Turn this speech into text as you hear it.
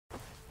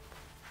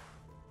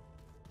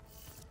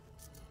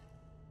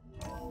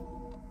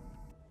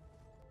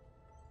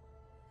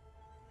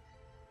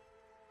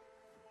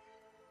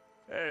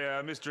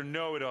Mr.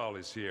 Know-It-All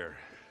is here.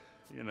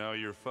 You know,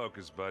 your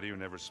focus buddy who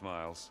never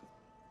smiles.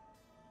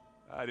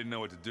 I didn't know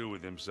what to do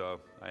with him, so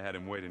I had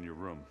him wait in your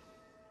room.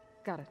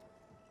 Got it.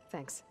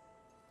 Thanks.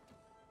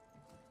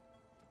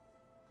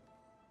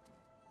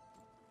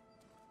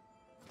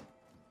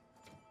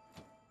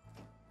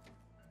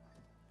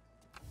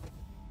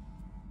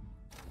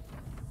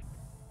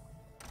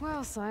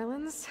 Well,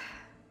 Sylens.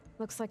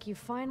 Looks like you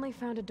finally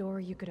found a door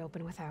you could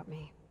open without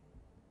me.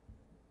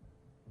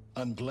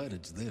 I'm glad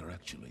it's there,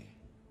 actually.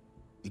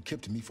 It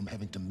kept me from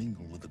having to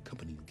mingle with the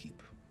company you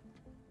keep.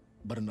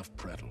 But enough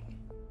prattle.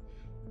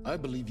 I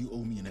believe you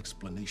owe me an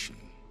explanation.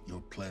 Your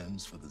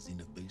plans for the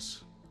Zenith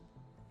base?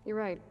 You're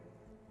right.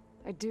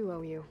 I do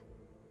owe you.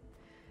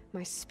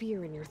 My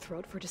spear in your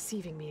throat for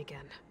deceiving me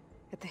again.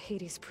 At the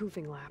Hades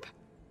Proving Lab.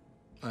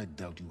 I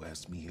doubt you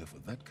asked me here for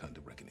that kind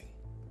of reckoning.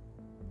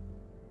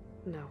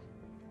 No.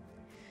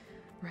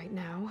 Right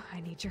now,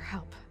 I need your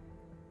help.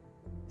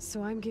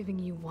 So I'm giving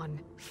you one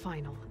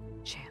final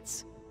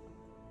chance.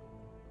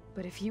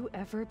 But if you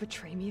ever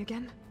betray me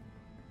again,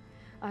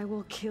 I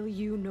will kill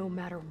you no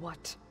matter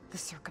what the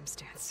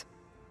circumstance.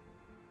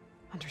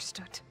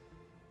 Understood?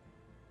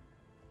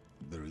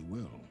 Very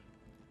well.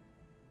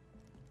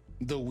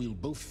 Though we'll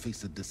both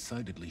face a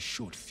decidedly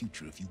short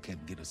future if you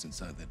can't get us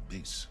inside that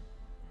base.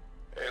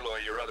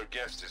 Aloy, your other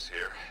guest is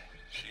here.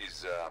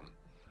 She's,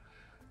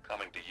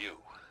 coming to you.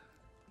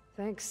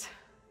 Thanks.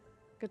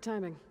 Good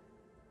timing.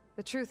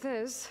 The truth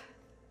is,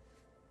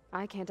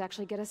 I can't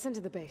actually get us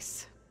into the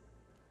base.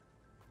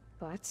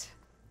 But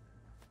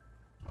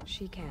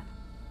she can.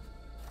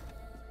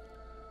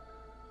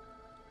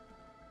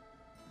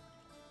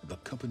 The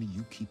company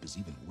you keep is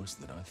even worse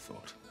than I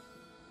thought.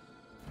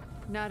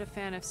 Not a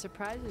fan of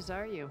surprises,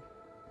 are you?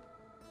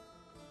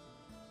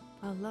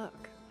 Oh,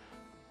 look.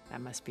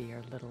 That must be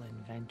your little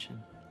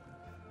invention.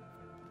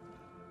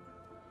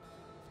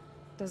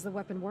 Does the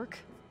weapon work?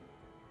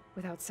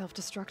 Without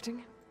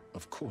self-destructing?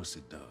 Of course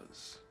it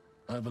does.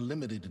 I've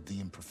eliminated the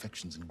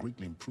imperfections and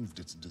greatly improved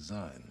its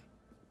design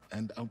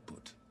and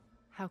output.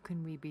 How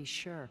can we be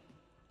sure?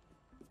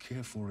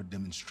 Care for a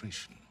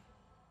demonstration?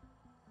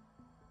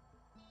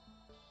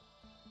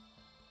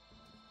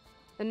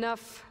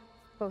 Enough,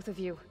 both of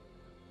you.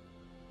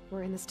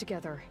 We're in this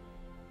together,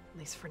 at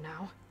least for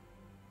now.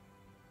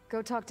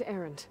 Go talk to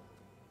Erend.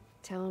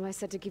 Tell him I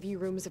said to give you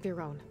rooms of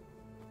your own.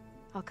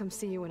 I'll come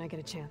see you when I get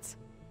a chance.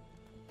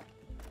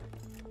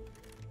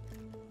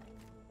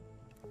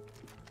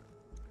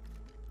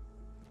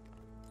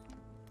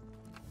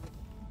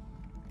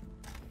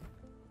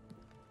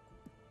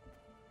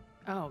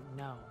 Oh,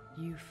 no.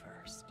 You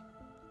first.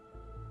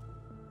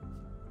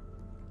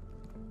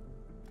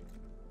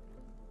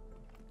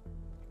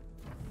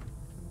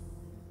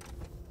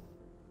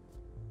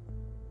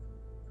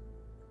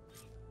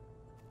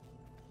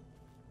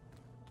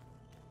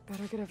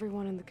 Better get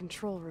everyone in the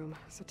control room,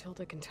 so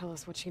Tilda can tell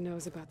us what she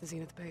knows about the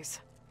Zenith base.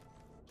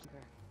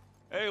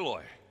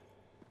 Aloy,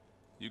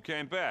 you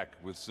came back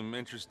with some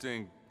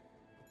interesting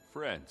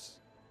friends.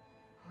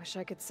 Wish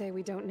I could say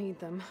we don't need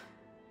them,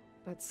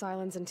 but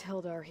Sylens and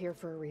Tilda are here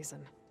for a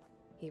reason.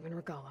 Even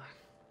Regalla.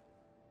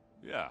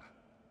 Yeah,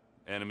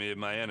 enemy of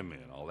my enemy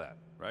and all that,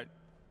 right?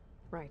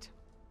 Right.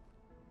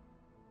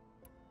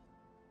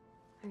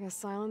 I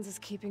guess Sylens is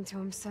keeping to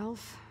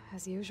himself,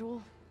 as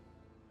usual.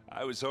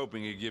 I was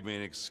hoping he'd give me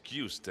an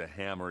excuse to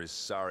hammer his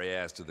sorry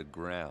ass to the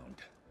ground.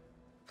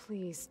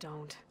 Please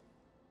don't.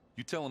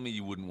 You telling me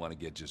you wouldn't want to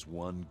get just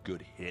one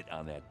good hit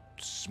on that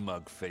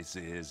smug face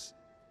of his?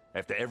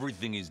 After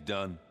everything he's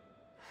done?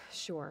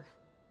 Sure.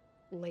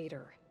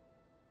 Later.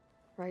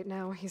 Right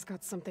now, he's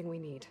got something we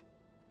need.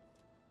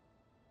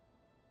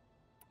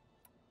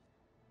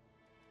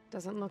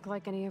 Doesn't look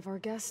like any of our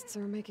guests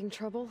are making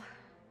trouble.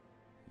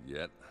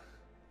 Yet.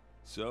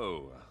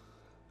 So,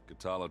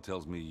 Kotallo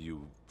tells me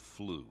you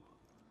flew.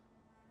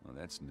 Well,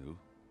 that's new.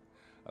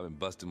 I've been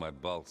busting my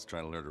balls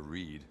trying to learn to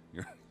read.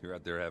 You're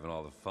out there having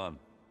all the fun.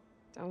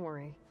 Don't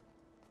worry.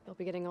 You'll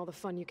be getting all the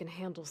fun you can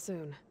handle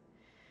soon.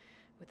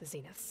 With the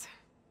Zeniths.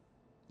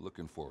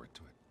 Looking forward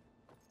to it.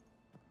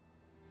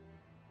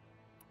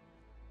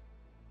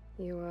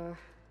 You,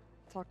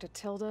 talked to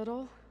Tilda at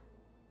all?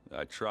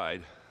 I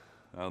tried.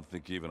 I don't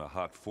think even a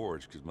hot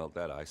forge could melt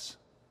that ice.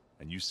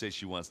 And you say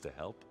she wants to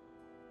help?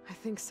 I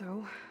think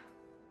so.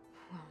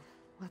 Well,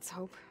 let's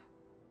hope.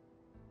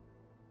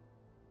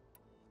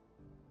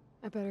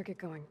 I better get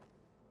going.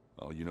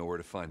 Oh, you know where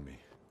to find me.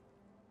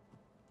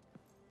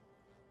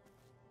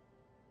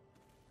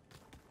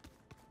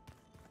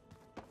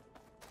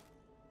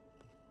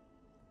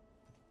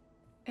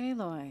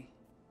 Aloy.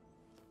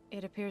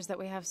 It appears that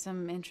we have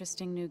some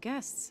interesting new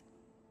guests.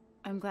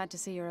 I'm glad to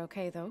see you're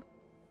okay, though.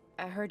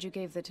 I heard you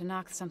gave the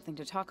Tenakth something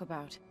to talk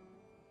about.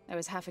 I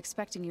was half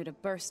expecting you to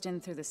burst in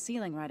through the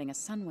ceiling riding a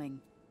Sunwing.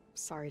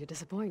 Sorry to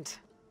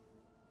disappoint.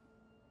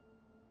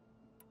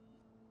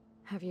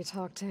 Have you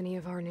talked to any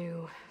of our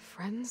new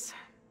friends?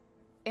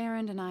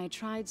 Erend and I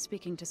tried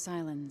speaking to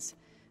Sylens,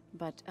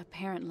 but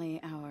apparently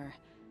our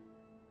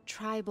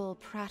tribal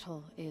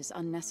prattle is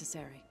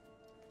unnecessary.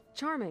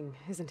 Charming,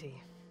 isn't he?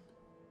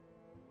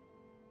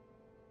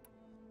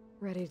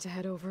 Ready to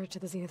head over to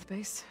the Zenith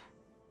base?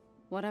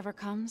 Whatever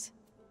comes,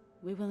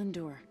 we will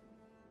endure.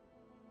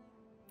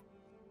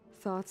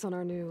 Thoughts on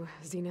our new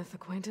Zenith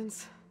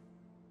acquaintance?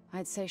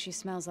 I'd say she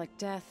smells like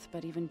death,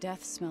 but even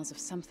death smells of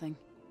something.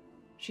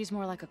 She's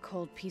more like a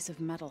cold piece of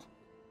metal,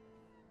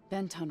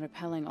 bent on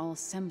repelling all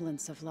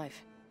semblance of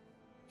life.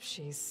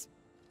 She's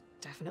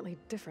definitely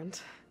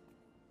different.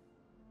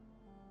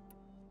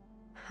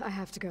 I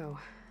have to go.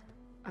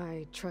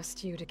 I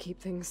trust you to keep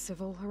things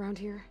civil around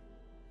here?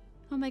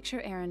 I'll make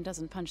sure Aaron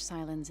doesn't punch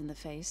Sylens in the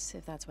face,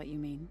 if that's what you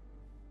mean.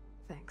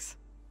 Thanks.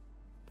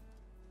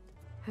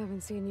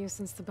 Haven't seen you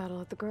since the battle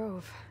at the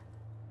Grove.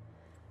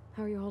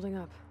 How are you holding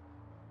up?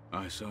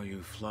 I saw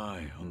you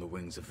fly on the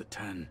wings of the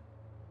Ten,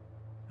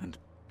 and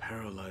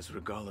paralyze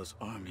Regalla's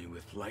army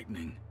with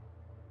lightning.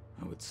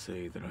 I would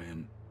say that I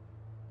am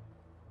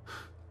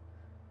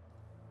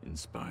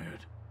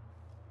inspired.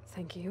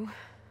 Thank you,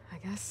 I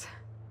guess.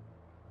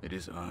 It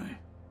is I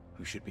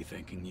who should be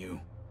thanking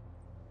you.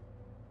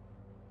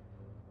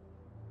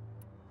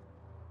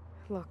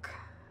 Look,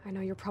 I know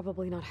you're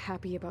probably not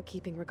happy about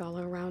keeping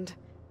Regalla around,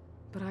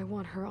 but I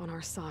want her on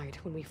our side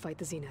when we fight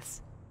the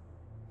Zeniths.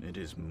 It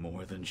is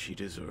more than she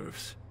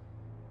deserves.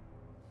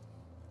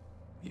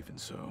 Even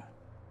so,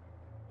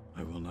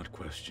 I will not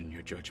question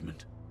your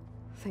judgment.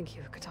 Thank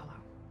you,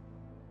 Kotallo.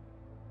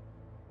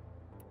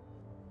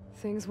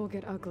 Things will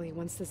get ugly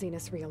once the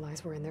Zeniths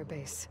realize we're in their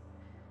base.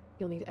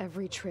 You'll need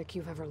every trick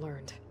you've ever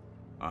learned.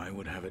 I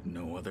would have it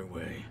no other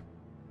way.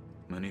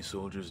 Many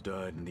soldiers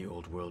died in the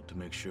old world to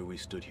make sure we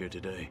stood here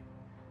today.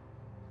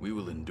 We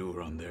will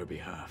endure on their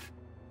behalf.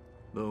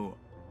 Though,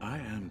 I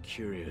am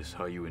curious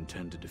how you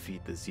intend to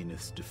defeat the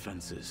Zenith's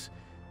defenses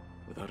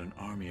without an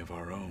army of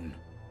our own.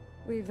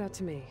 Leave that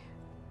to me.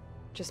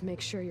 Just make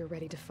sure you're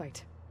ready to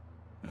fight.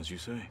 As you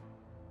say.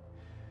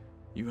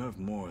 You have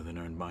more than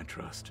earned my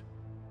trust.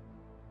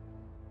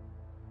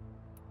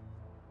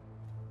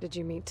 Did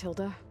you meet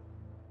Tilda?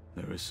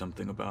 There is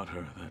something about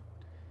her that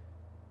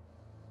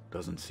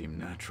doesn't seem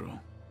natural.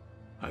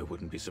 I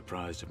wouldn't be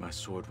surprised if my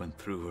sword went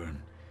through her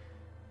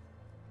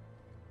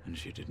and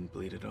she didn't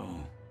bleed at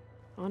all.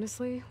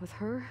 Honestly, with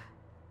her,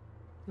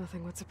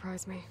 nothing would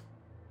surprise me.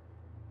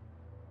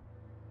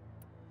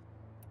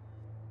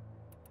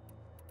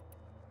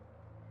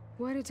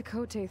 Why did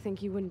Tekotteh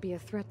think you wouldn't be a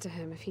threat to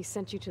him if he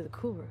sent you to the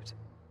Kulrut?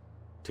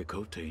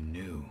 Tekotteh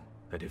knew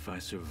that if I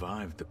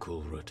survived the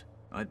Kulrut,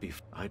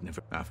 I'd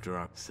never, after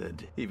I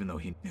said, even though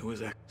he knew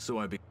his act, so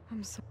I'm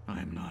so...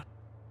 I am not.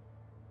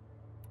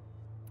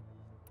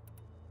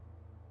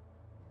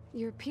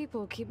 Your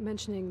people keep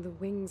mentioning the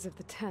wings of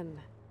the Ten.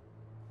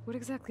 What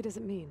exactly does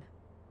it mean?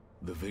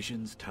 The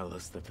visions tell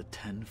us that the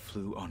Ten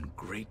flew on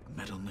great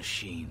metal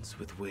machines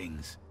with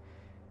wings,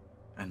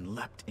 and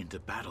leapt into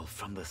battle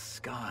from the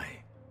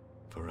sky.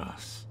 For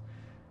us,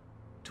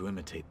 to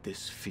imitate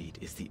this feat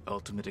is the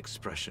ultimate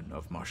expression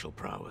of martial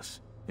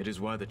prowess. It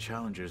is why the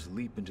challengers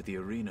leap into the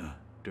arena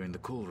during the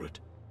Kulrut.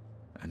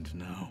 And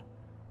now,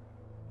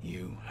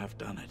 you have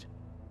done it.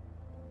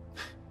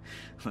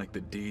 Like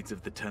the deeds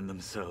of the Ten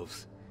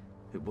themselves,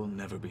 it will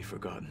never be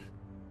forgotten.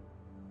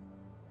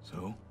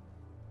 So,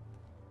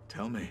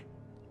 tell me,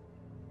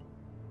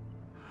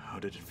 how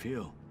did it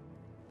feel?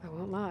 I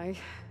won't lie.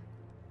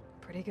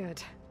 Pretty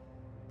good.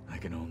 I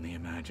can only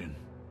imagine.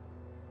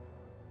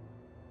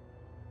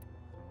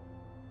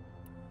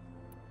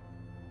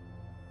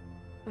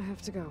 I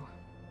have to go.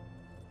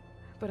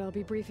 But I'll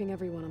be briefing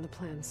everyone on the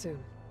plan soon.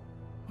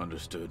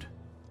 Understood.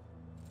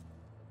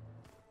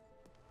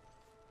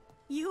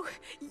 You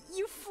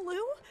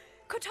flew?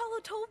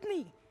 Kotallo told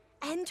me.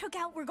 And took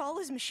out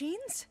Regalla's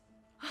machines?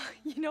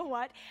 You know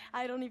what?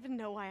 I don't even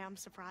know why I'm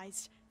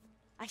surprised.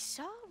 I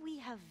saw we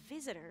have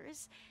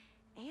visitors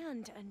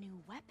and a new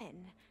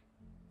weapon.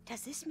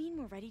 Does this mean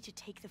we're ready to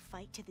take the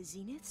fight to the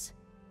Zeniths?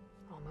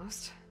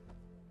 Almost.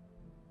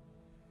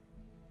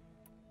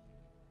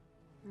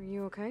 Are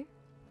you okay?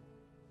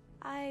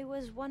 I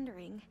was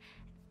wondering,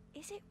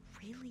 is it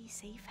really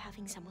safe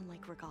having someone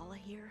like Regalla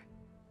here?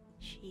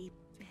 She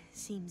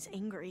seems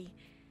angry.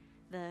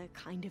 The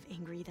kind of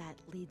angry that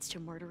leads to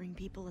murdering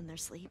people in their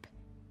sleep.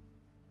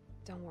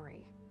 Don't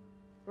worry.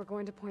 We're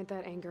going to point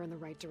that anger in the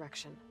right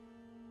direction.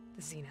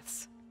 The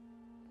Zeniths.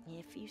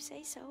 If you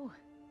say so.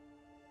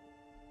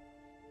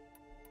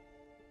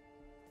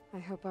 I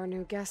hope our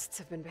new guests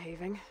have been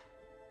behaving.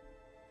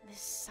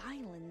 This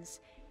Sylens,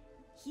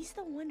 he's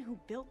the one who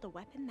built the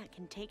weapon that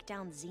can take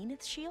down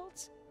Zenith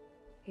shields?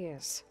 He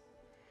is.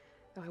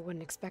 Though I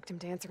wouldn't expect him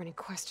to answer any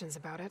questions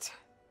about it.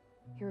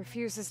 He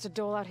refuses to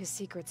dole out his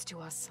secrets to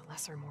us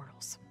lesser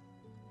mortals.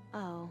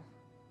 Oh.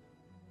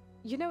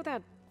 You know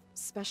that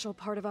special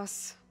part of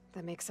us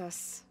that makes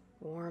us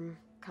warm,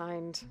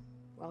 kind,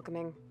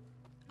 welcoming?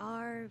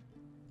 Our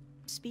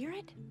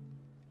spirit?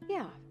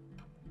 Yeah.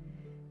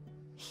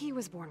 He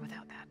was born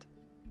without that.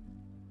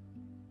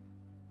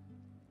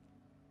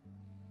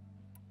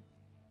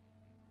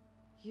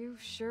 You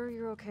sure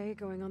you're okay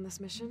going on this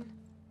mission?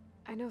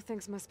 I know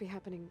things must be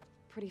happening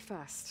pretty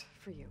fast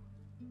for you.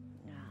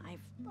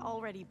 I've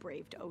already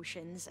braved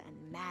oceans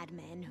and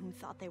madmen who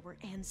thought they were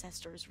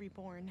ancestors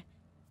reborn.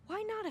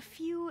 why not a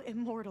few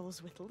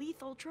immortals with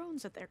lethal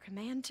drones at their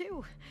command,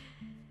 too?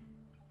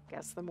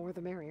 Guess the more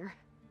the merrier.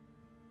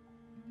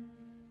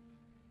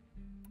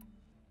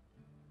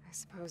 I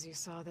suppose you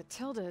saw that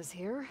Tilda is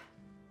here.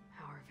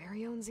 Our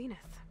very own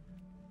Zenith.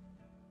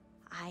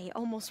 I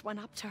almost went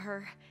up to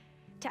her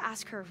to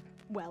ask her,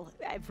 well,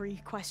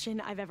 every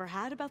question I've ever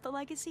had about the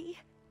legacy.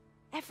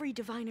 Every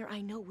diviner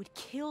I know would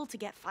kill to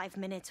get 5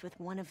 minutes with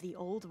one of the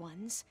old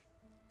ones.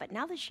 But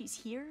now that she's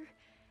here,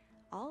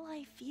 all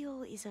I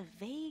feel is a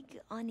vague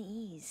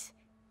unease.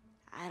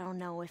 I don't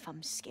know if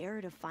I'm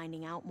scared of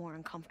finding out more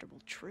uncomfortable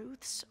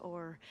truths,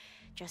 or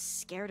just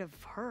scared of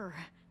her.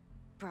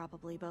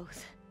 Probably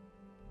both.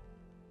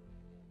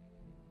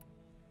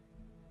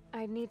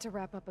 I need to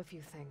wrap up a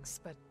few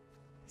things, but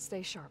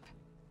stay sharp.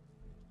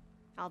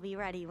 I'll be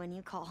ready when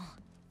you call.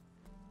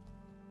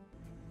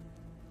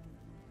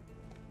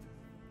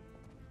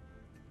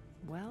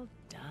 Well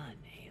done,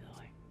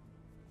 Aloy.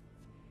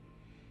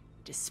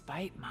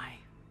 Despite my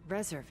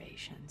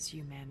reservations,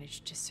 you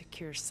managed to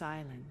secure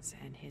Sylens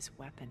and his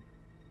weapon.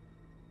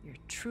 You're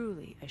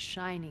truly a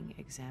shining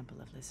example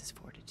of Liz's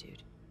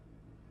fortitude.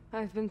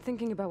 I've been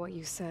thinking about what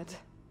you said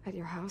at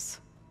your house.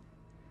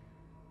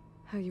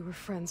 How you were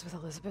friends with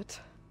Elizabeth.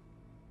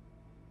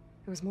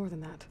 It was more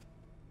than that,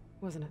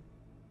 wasn't it?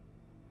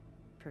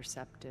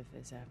 Perceptive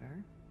as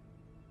ever.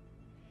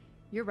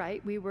 You're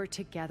right, we were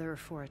together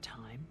for a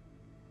time.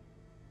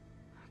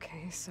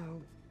 Okay, so...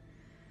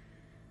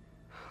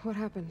 what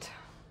happened?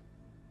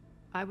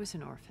 I was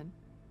an orphan.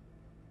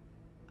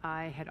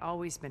 I had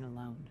always been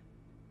alone.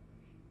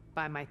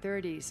 By my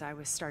 30s, I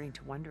was starting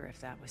to wonder if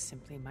that was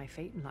simply my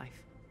fate in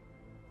life.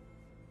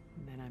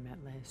 And then I met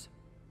Liz.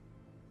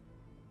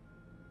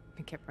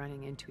 We kept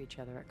running into each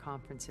other at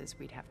conferences.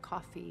 We'd have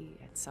coffee.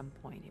 At some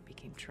point, it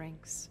became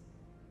drinks.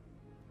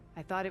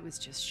 I thought it was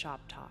just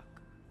shop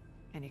talk,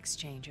 an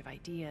exchange of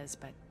ideas,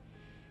 but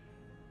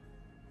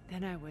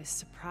then I was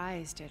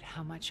surprised at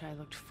how much I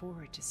looked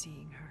forward to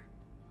seeing her.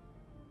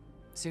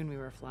 Soon we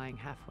were flying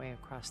halfway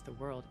across the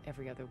world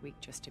every other week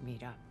just to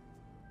meet up.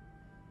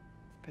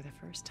 For the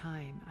first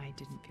time, I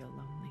didn't feel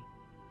lonely.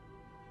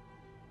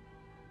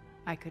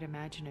 I could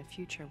imagine a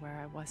future where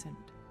I wasn't.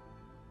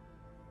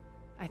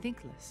 I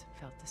think Liz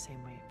felt the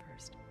same way at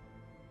first.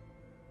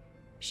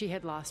 She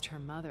had lost her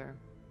mother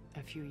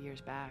a few years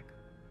back.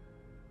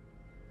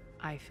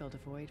 I filled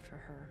a void for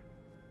her.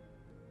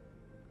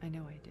 I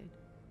know I did.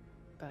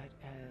 But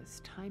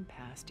as time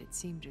passed, it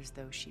seemed as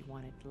though she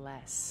wanted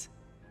less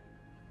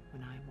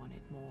when I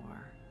wanted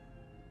more.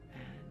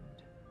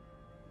 And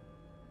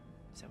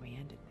so we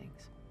ended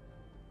things.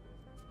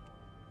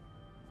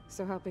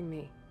 So helping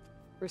me.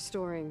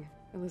 Restoring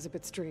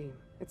Elizabeth's dream.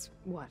 It's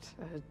what,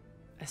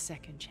 A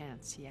second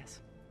chance, yes.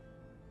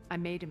 I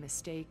made a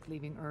mistake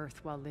leaving Earth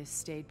while Liz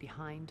stayed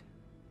behind.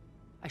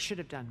 I should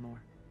have done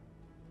more.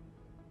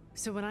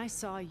 So when I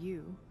saw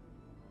you,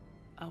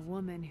 a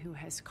woman who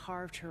has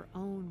carved her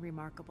own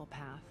remarkable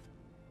path,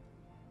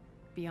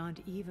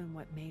 beyond even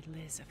what made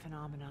Liz a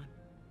phenomenon,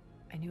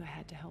 I knew I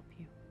had to help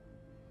you.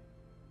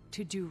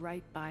 To do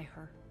right by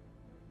her.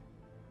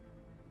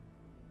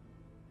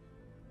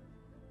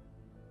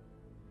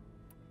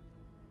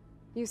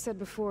 You said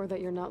before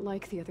that you're not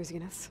like the other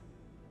Zeniths.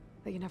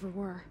 That you never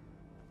were.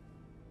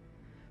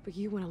 But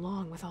you went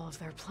along with all of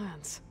their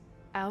plans.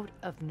 Out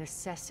of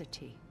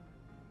necessity.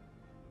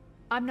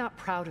 I'm not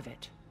proud of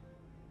it.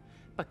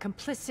 But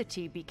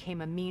complicity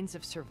became a means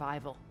of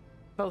survival,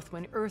 both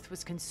when Earth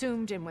was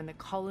consumed and when the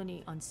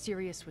colony on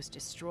Sirius was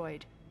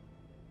destroyed.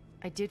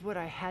 I did what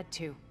I had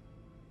to.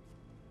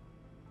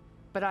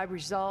 But I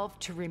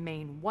resolved to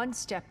remain one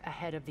step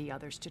ahead of the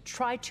others, to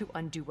try to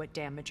undo what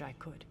damage I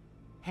could.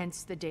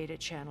 Hence the data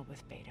channel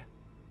with Beta.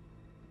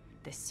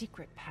 The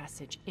secret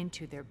passage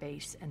into their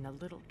base and the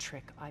little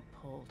trick I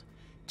pulled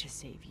to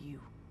save you.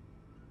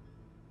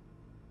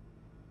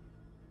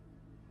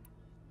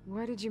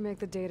 Why did you make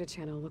the data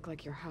channel look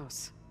like your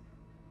house?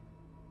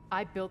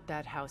 I built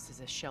that house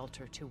as a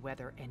shelter to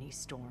weather any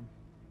storm.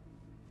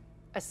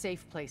 A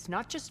safe place,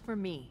 not just for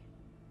me,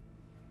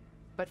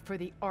 but for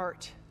the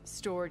art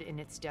stored in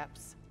its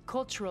depths.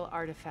 Cultural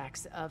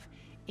artifacts of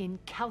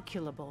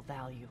incalculable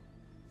value.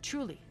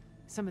 Truly,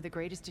 some of the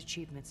greatest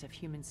achievements of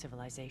human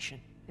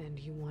civilization. And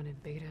you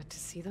wanted Beta to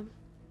see them?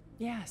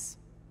 Yes.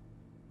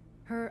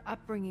 Her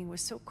upbringing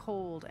was so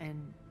cold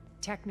and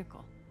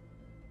technical.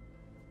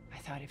 I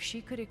thought if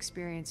she could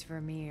experience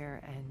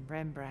Vermeer and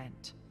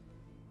Rembrandt,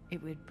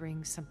 it would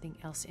bring something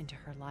else into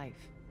her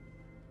life.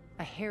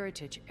 A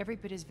heritage every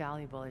bit as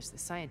valuable as the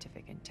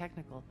scientific and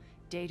technical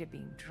data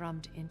being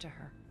drummed into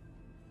her.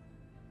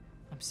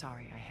 I'm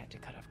sorry I had to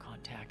cut off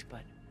contact,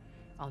 but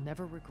I'll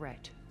never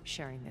regret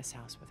sharing this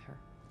house with her.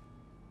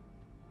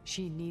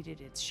 She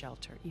needed its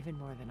shelter even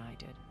more than I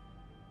did.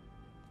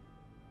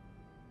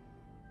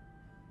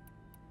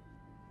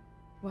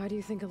 Why do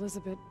you think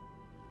Elizabeth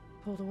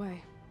pulled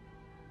away?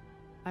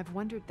 I've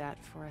wondered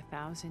that for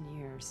 1,000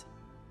 years.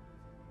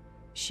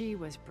 She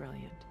was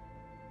brilliant,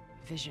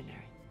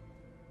 visionary.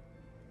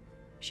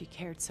 She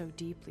cared so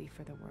deeply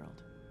for the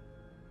world,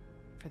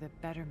 for the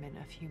betterment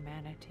of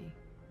humanity.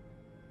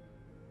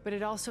 But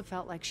it also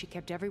felt like she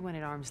kept everyone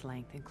at arm's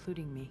length,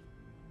 including me.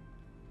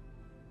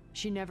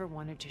 She never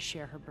wanted to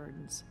share her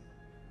burdens.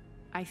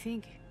 I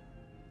think,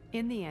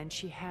 in the end,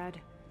 she had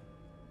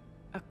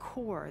a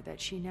core that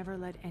she never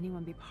let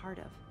anyone be part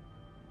of.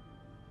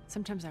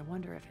 Sometimes I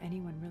wonder if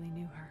anyone really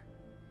knew her.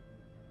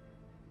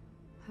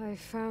 I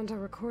found a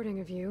recording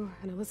of you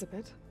and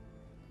Elizabeth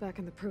back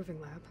in the Proving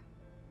Lab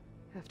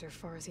after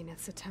Far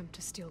Zenith's attempt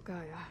to steal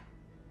Gaia.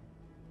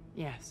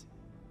 Yes.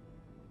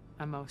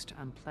 A most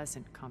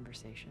unpleasant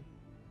conversation.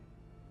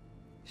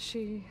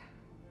 She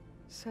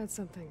said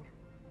something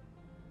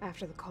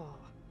after the call.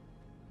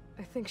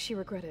 I think she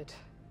regretted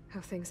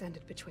how things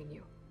ended between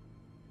you.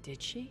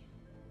 Did she?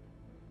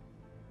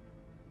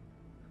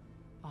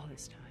 All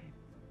this time,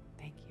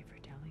 thank you for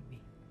telling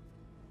me.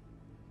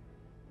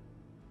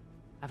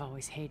 I've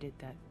always hated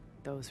that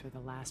those were the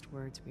last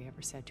words we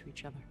ever said to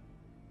each other.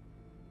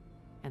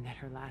 And that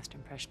her last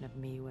impression of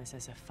me was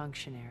as a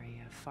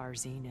functionary of Far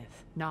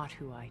Zenith, not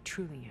who I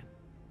truly am.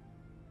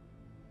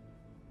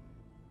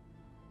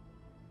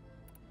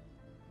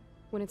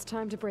 When it's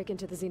time to break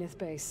into the Zenith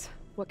base,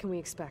 what can we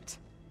expect?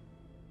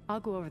 I'll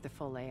go over the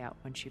full layout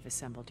once you've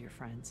assembled your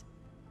friends.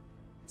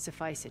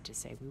 Suffice it to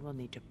say, we will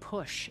need to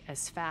push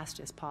as fast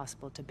as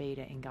possible to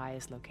Beta and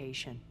Gaia's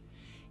location,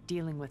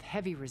 dealing with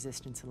heavy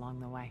resistance along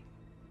the way.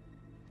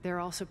 There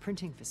are also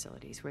printing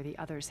facilities where the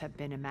others have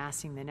been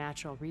amassing the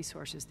natural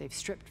resources they've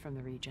stripped from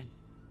the region.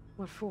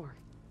 What for?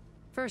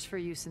 First for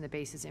use in the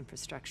base's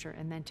infrastructure,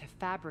 and then to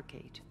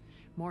fabricate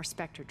more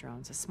Spectre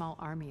drones, a small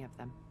army of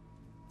them.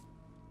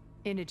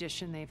 In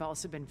addition, they've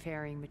also been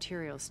ferrying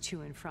materials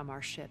to and from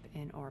our ship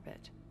in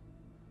orbit.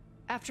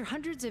 After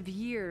hundreds of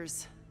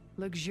years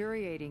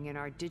luxuriating in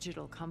our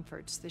digital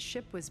comforts, the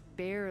ship was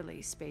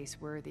barely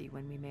space-worthy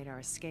when we made our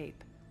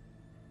escape.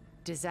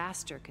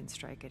 Disaster can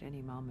strike at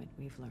any moment.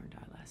 We've learned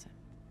our lesson.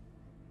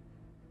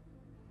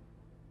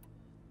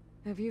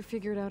 Have you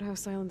figured out how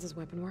Silence's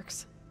weapon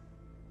works?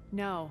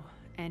 No,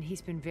 and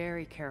he's been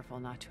very careful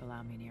not to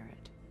allow me near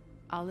it.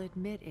 I'll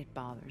admit it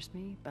bothers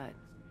me, but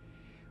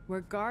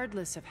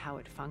regardless of how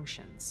it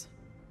functions,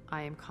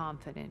 I am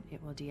confident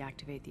it will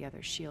deactivate the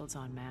other shields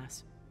en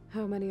masse.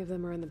 How many of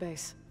them are in the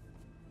base?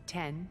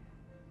 10,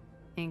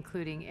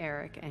 including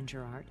Eric and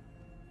Gerard.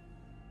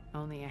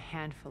 Only a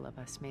handful of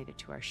us made it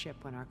to our ship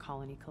when our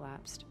colony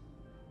collapsed.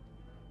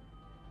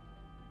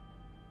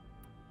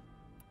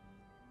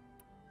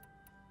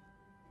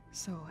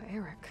 So,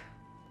 Eric.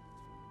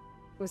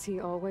 Was he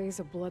always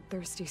a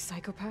bloodthirsty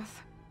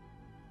psychopath?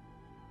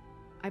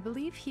 I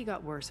believe he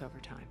got worse over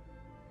time.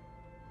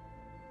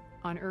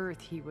 On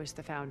Earth, he was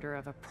the founder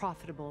of a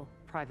profitable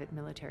private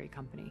military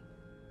company.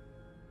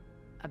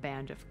 A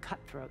band of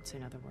cutthroats,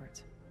 in other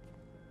words.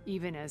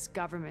 Even as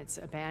governments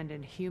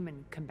abandoned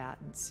human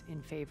combatants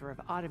in favor of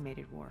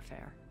automated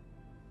warfare.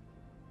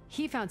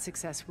 He found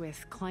success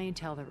with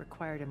clientele that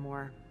required a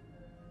more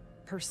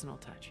personal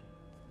touch.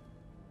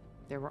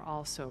 There were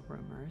also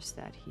rumors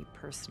that he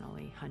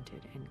personally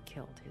hunted and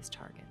killed his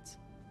targets.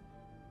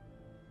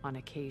 On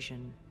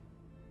occasion,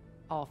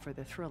 all for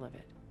the thrill of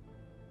it.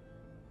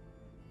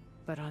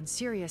 But on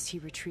Sirius, he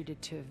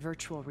retreated to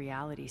virtual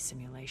reality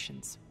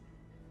simulations.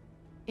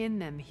 In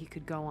them, he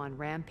could go on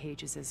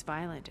rampages as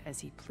violent as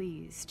he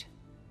pleased,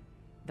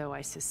 though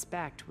I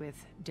suspect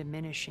with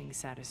diminishing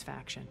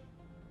satisfaction.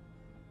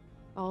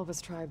 All of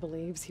his tribe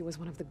believes he was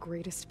one of the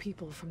greatest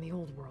people from the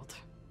old world.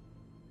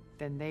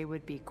 Then they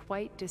would be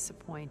quite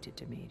disappointed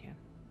to meet him,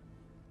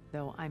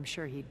 though I'm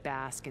sure he'd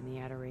bask in the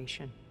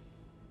adoration.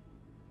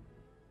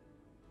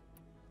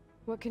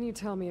 What can you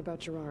tell me about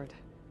Gerard?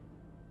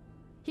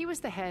 He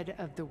was the head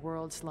of the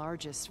world's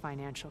largest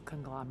financial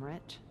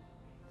conglomerate,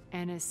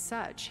 and as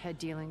such had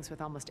dealings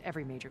with almost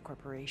every major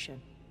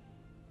corporation.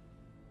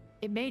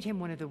 It made him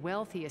one of the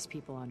wealthiest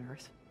people on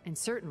Earth, and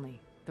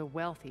certainly the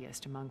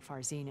wealthiest among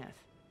Far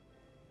Zenith.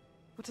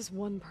 What does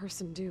one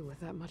person do with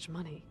that much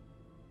money?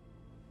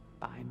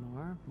 Buy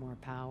more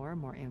power,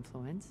 more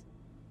influence.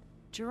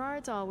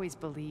 Gerard's always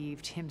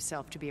believed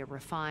himself to be a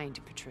refined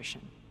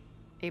patrician,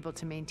 able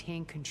to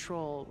maintain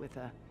control with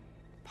a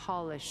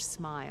polished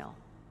smile.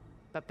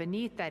 But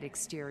beneath that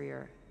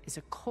exterior is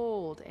a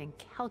cold and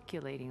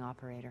calculating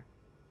operator.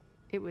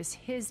 It was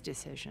his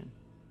decision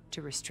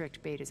to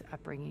restrict Beta's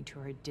upbringing to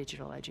her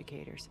digital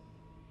educators,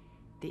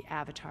 the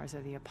avatars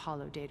of the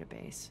Apollo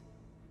database,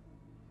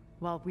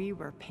 while we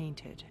were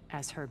painted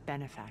as her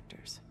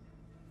benefactors.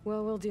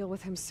 Well, we'll deal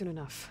with him soon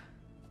enough.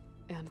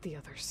 And the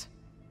others.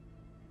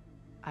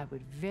 I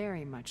would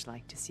very much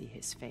like to see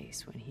his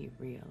face when he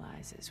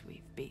realizes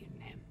we've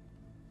beaten him.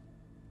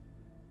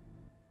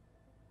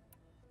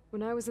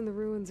 When I was in the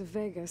ruins of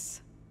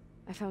Vegas,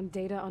 I found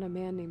data on a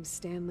man named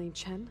Stanley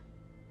Chen.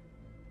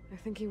 I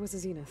think he was a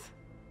Zenith.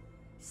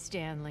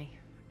 Stanley,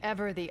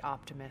 ever the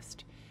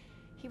optimist.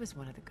 He was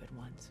one of the good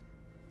ones.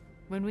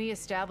 When we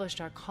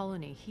established our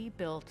colony, he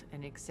built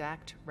an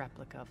exact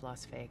replica of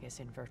Las Vegas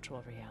in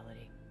virtual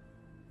reality.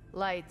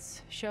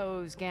 Lights,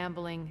 shows,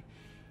 gambling,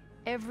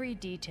 every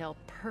detail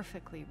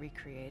perfectly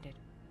recreated.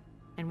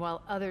 And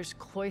while others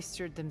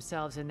cloistered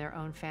themselves in their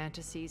own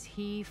fantasies,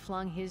 he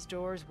flung his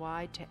doors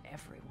wide to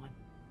everyone.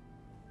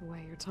 The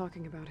way you're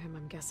talking about him,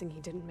 I'm guessing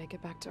he didn't make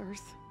it back to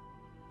Earth?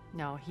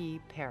 No, he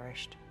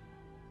perished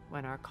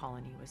when our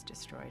colony was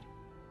destroyed.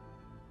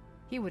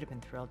 He would have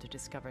been thrilled to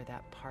discover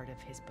that part of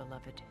his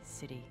beloved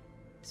city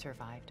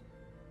survived.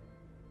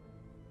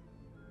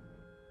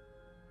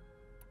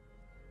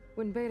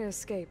 When Beta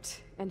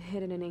escaped and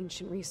hid in an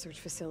ancient research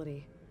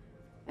facility,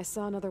 I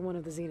saw another one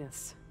of the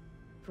Zeniths,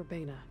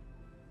 Verbena.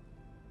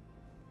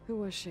 Who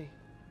was she?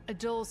 A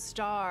dull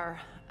star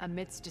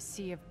amidst a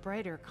sea of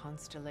brighter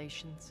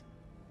constellations.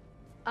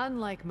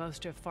 Unlike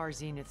most of Far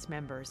Zenith's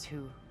members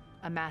who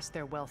amassed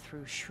their wealth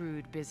through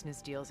shrewd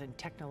business deals and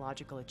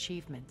technological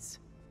achievements,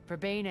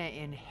 Verbena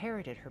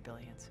inherited her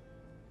billions.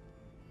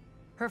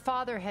 Her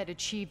father had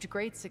achieved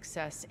great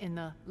success in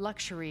the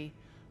luxury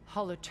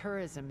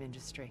holotourism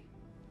industry.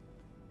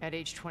 At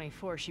age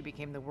 24, she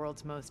became the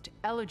world's most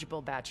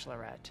eligible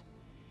bachelorette,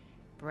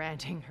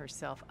 branding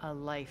herself a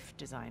life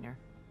designer.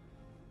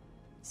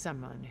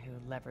 Someone who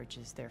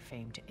leverages their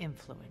fame to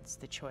influence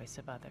the choice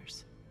of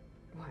others.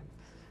 What,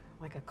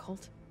 like a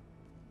cult?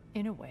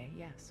 In a way,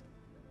 yes.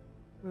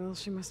 Well,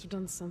 she must have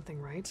done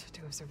something right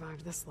to have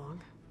survived this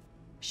long.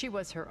 She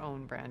was her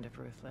own brand of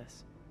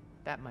ruthless.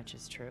 That much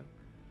is true.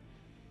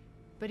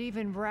 But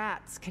even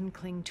rats can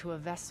cling to a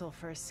vessel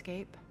for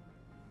escape.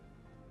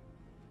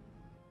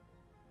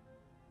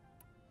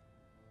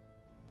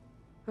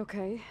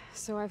 Okay,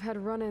 so I've had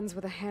run-ins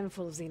with a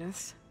handful of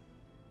Zeniths.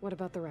 What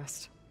about the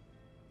rest?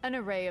 An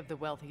array of the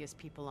wealthiest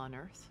people on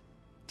Earth.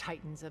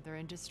 Titans of their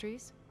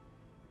industries.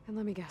 And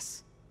let me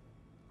guess.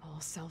 All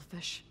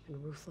selfish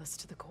and ruthless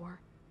to the core?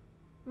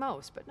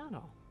 Most, but not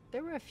all.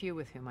 There were a few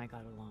with whom I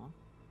got along.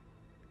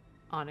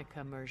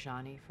 Annika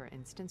Murjani, for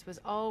instance, was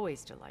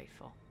always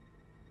delightful.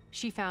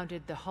 She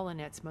founded the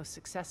Holonet's most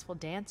successful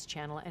dance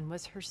channel and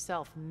was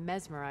herself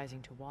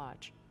mesmerizing to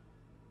watch.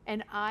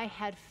 And I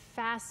had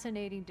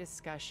fascinating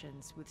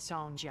discussions with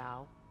Song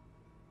Jiao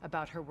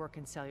about her work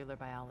in cellular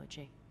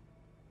biology.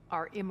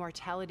 Our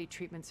immortality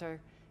treatments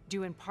are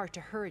due in part to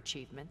her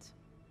achievements.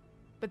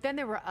 But then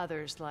there were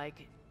others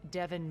like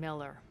Devin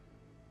Miller,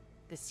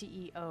 the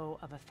CEO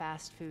of a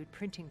fast food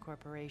printing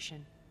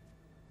corporation.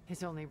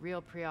 His only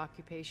real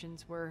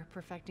preoccupations were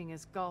perfecting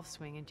his golf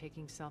swing and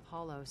taking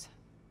self-hollows.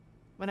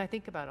 When I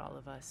think about all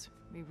of us,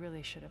 we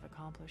really should have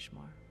accomplished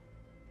more.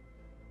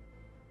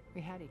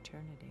 We had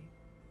eternity.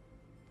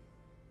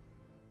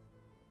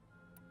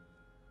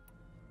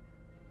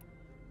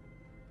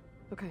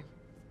 Okay.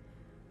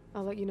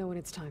 I'll let you know when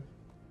it's time.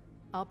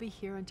 I'll be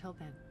here until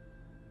then.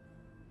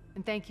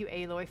 And thank you,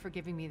 Aloy, for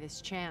giving me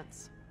this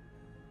chance.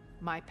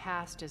 My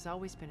past has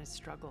always been a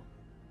struggle.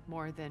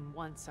 More than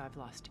once I've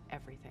lost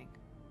everything.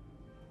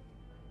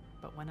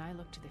 But when I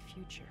look to the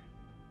future,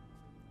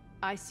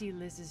 I see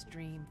Liz's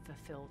dream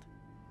fulfilled.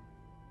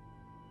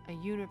 A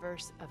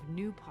universe of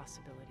new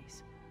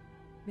possibilities.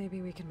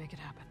 Maybe we can make it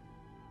happen.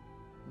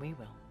 We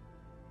will.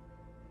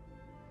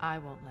 I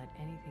won't let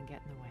anything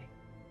get in the way.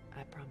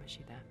 I promise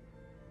you that.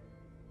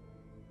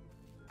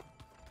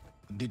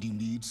 Did you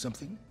need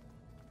something?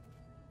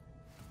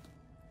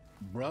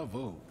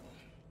 Bravo.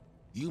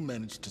 You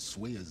managed to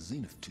sway a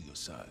Zenith to your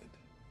side.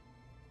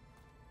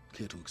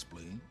 Care to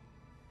explain?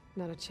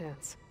 Not a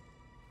chance.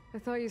 I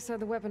thought you said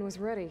the weapon was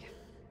ready.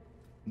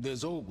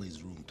 There's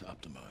always room to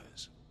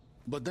optimize.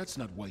 But that's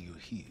not why you're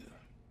here.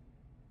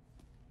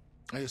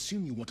 I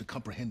assume you want to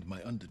comprehend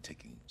my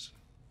undertakings.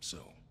 So,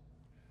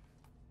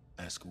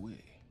 ask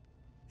away.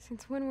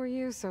 Since when were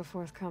you so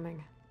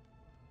forthcoming?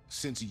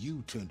 Since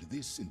you turned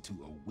this into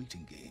a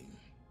waiting game.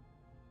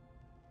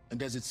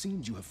 And as it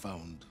seems you have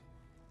found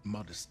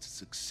modest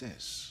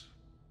success,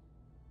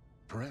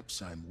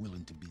 perhaps I'm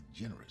willing to be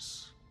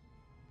generous.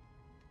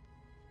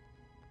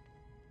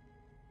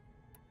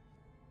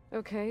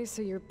 Okay,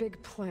 so your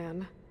big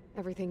plan,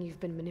 everything you've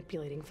been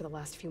manipulating for the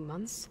last few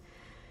months.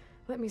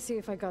 Let me see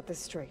if I got this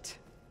straight.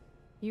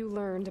 You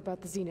learned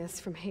about the Zeniths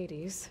from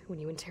Hades when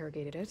you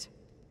interrogated it.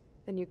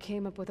 Then you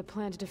came up with a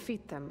plan to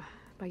defeat them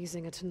by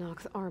using a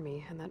Tenakth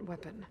army and that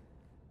weapon.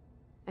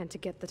 And to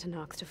get the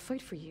Tenakth to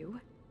fight for you,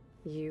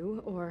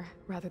 or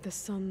rather the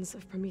Sons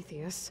of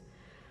Prometheus,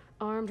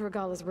 armed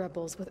Regalla's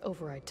rebels with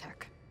override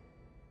tech.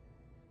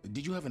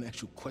 Did you have an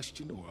actual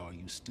question, or are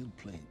you still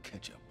playing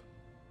catch-up?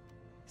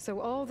 So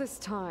all this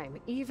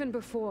time, even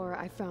before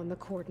I found the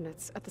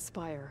coordinates at the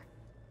Spire,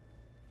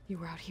 you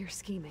were out here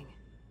scheming.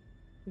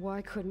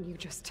 Why couldn't you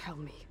just tell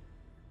me?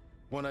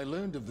 When I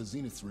learned of the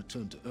Zenith's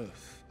return to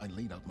Earth, I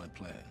laid out my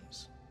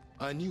plans.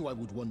 I knew I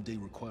would one day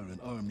require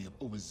an army of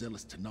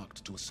overzealous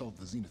Tenakth to assault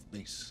the Zenith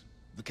base.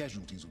 The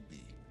casualties would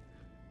be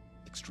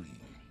extreme.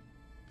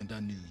 And I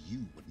knew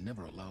you would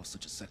never allow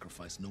such a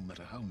sacrifice, no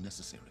matter how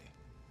necessary.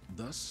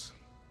 Thus,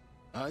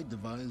 I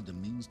devised a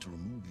means to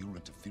remove your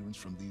interference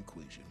from the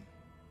equation.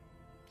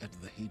 At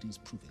the Hades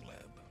Proving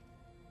Lab.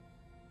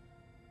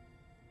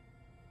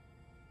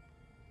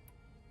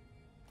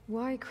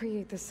 Why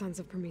create the Sons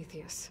of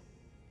Prometheus?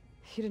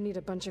 You didn't need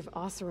a bunch of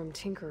Oseram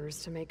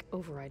tinkerers to make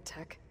override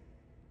tech.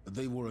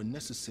 They were a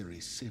necessary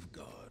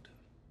safeguard.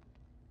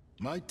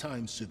 My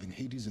time serving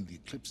Hades in the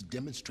Eclipse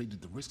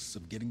demonstrated the risks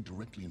of getting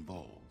directly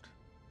involved.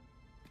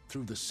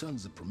 Through the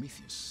Sons of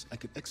Prometheus, I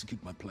could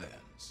execute my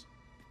plans,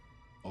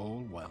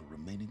 all while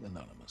remaining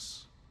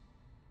anonymous.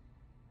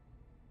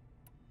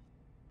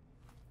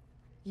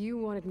 You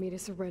wanted me to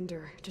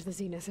surrender to the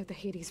Zenith at the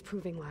Hades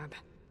Proving Lab.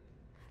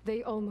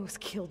 They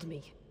almost killed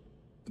me.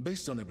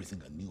 Based on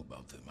everything I knew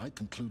about them, I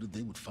concluded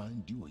they would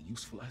find you a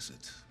useful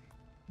asset,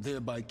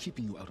 thereby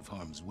keeping you out of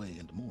harm's way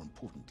and, more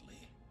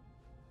importantly,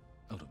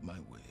 out of my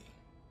way.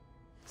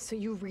 So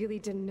you really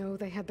didn't know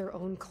they had their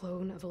own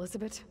clone of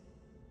Elizabeth?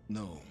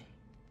 No.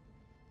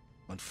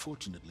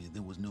 Unfortunately,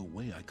 there was no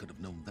way I could have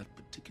known that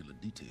particular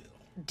detail.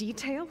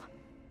 Detail?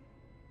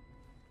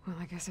 Well,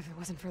 I guess if it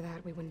wasn't for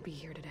that, we wouldn't be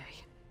here today.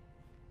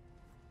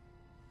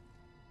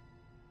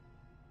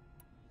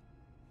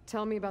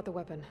 Tell me about the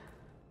weapon.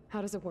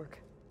 How does it work?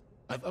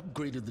 I've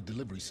upgraded the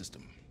delivery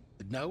system.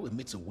 It now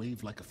emits a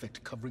wave-like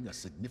effect covering a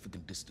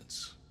significant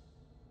distance.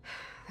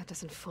 That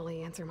doesn't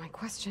fully answer my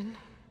question.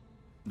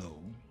 No,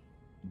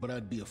 but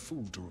I'd be a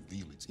fool to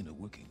reveal its inner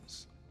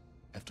workings.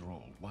 After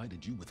all, why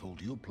did you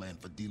withhold your plan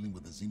for dealing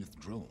with the Zenith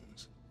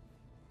drones?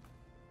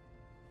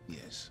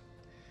 Yes,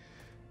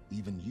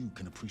 even you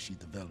can appreciate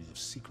the value of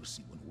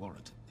secrecy when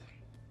warranted.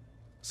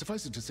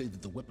 Suffice it to say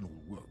that the weapon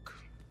will work.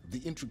 The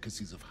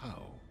intricacies of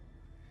how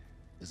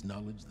is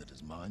knowledge that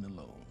is mine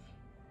alone.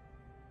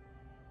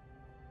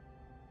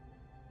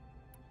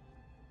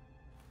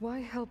 Why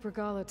help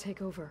Regalla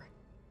take over?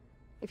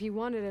 If you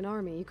wanted an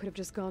army, you could have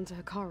just gone to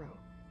Hekarro.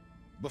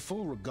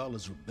 Before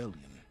Regalla's rebellion,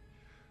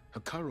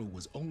 Hekarro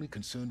was only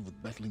concerned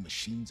with battling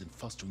machines and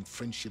fostering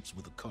friendships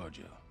with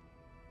Akarja.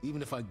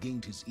 Even if I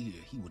gained his ear,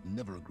 he would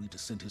never agree to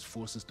send his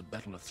forces to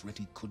battle a threat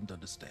he couldn't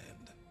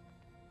understand.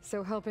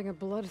 So helping a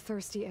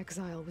bloodthirsty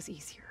exile was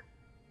easier?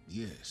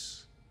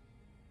 Yes,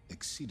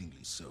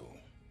 exceedingly so.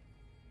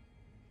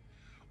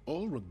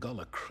 All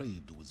Regalla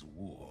craved was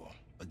war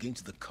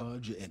against the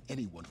Karja and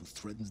anyone who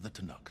threatens the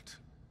Tenakth.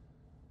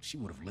 She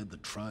would have led the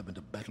tribe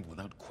into battle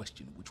without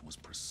question, which was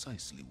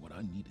precisely what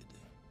I needed.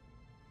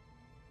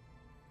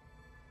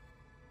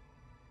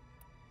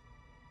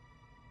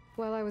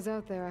 While I was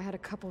out there, I had a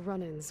couple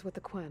run-ins with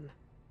the Quen.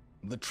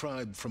 The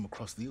tribe from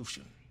across the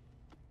ocean.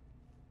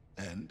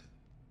 And?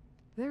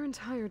 Their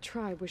entire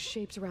tribe was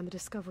shaped around the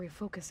discovery of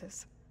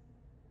focuses.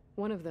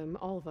 One of them,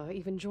 Alva,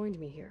 even joined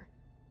me here.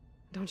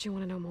 Don't you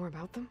want to know more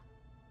about them?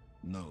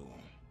 No.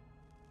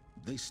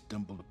 They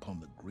stumbled upon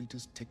the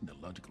greatest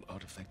technological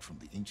artifact from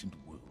the ancient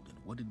world, and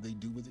what did they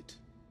do with it?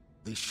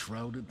 They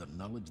shrouded the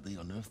knowledge they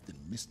unearthed in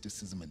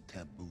mysticism and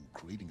taboo,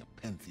 creating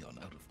a pantheon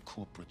out of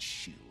corporate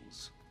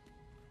shills.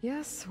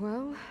 Yes,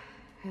 well,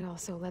 it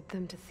also led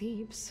them to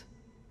Thebes.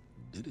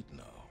 Did it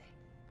now?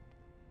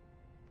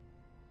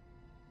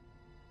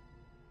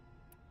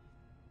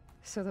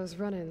 So those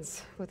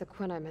run-ins with the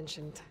Quen I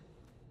mentioned.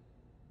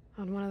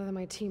 On one of them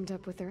I teamed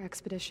up with their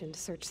expedition to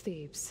search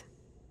Thebes.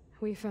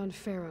 We found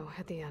Pharaoh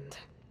at the end.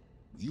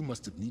 You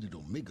must have needed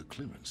Omega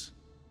clearance.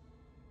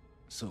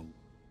 So,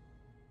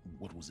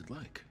 what was it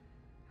like?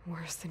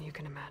 Worse than you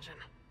can imagine.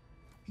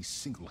 He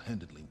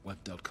single-handedly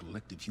wiped out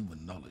collective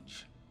human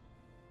knowledge.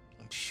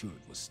 I'm sure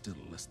it was still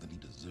less than he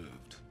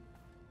deserved.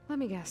 Let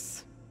me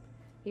guess.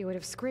 You would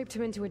have scraped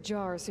him into a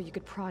jar so you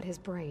could prod his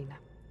brain,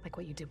 like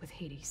what you did with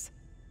Hades.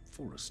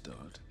 For a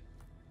start.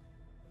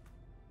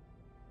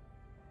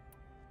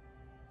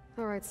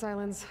 Alright,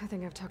 Silence. I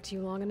think I've talked to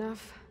you long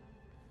enough.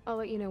 I'll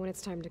let you know when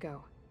it's time to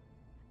go.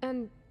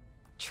 And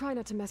try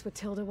not to mess with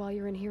Tilda while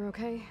you're in here,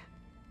 okay?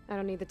 I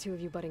don't need the two of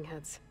you butting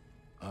heads.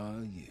 Ah,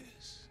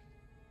 yes.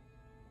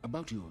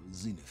 About your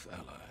Zenith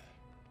ally.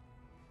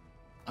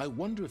 I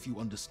wonder if you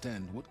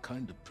understand what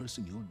kind of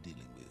person you're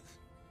dealing with.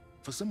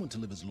 For someone to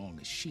live as long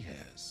as she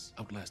has,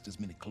 outlast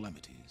as many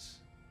calamities,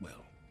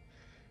 well,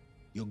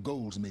 your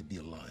goals may be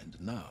aligned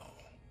now,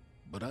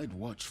 but I'd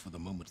watch for the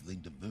moment they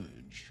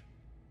diverge.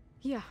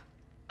 Yeah,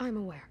 I'm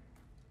aware.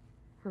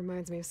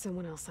 Reminds me of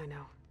someone else I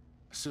know.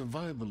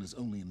 Survival is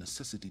only a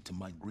necessity to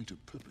my greater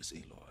purpose,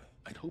 Aloy.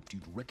 I'd hoped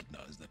you'd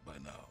recognize that by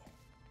now.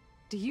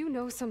 Do you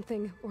know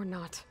something or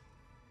not?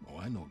 Oh,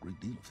 I know a great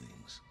deal of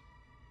things.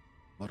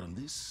 But on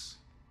this,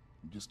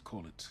 just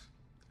call it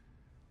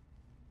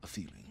a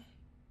feeling.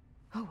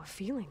 Oh, a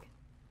feeling?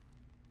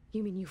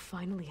 You mean you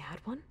finally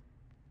had one?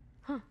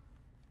 Huh.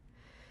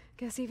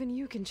 Guess even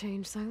you can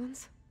change,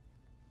 Silence.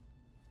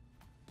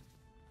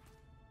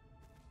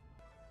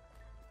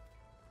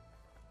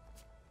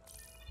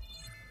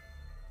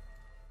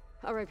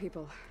 All right,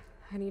 people.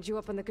 I need you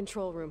up in the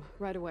control room,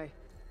 right away.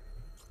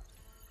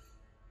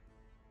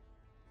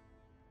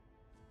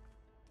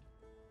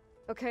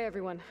 Okay,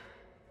 everyone.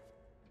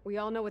 We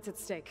all know what's at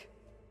stake.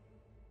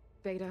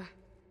 Beta,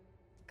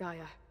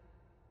 Gaia.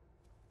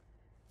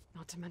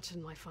 Not to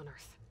mention life on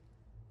Earth.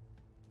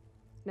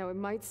 Now, it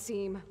might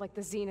seem like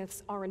the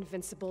Zeniths are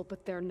invincible,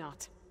 but they're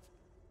not.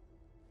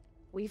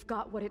 We've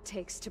got what it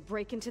takes to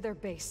break into their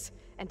base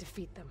and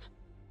defeat them.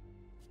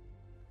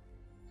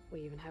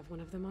 We even have one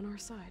of them on our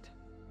side.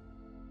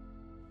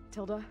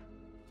 Tilda,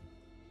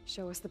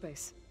 show us the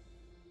base.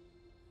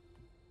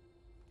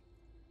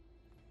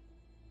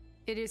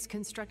 It is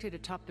constructed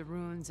atop the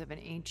ruins of an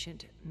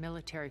ancient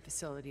military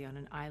facility on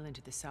an island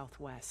to the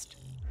southwest.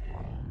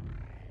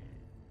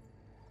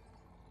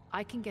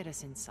 I can get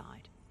us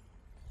inside.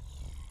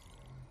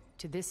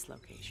 To this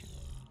location.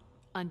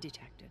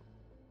 Undetected.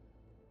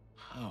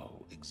 How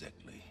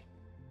exactly?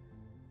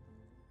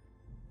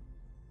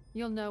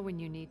 You'll know when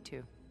you need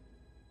to.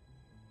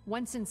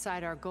 Once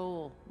inside, our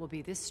goal will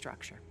be this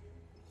structure.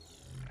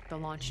 The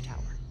launch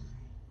tower.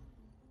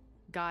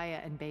 Gaia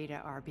and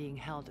Beta are being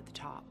held at the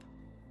top.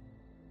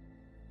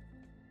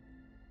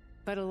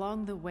 But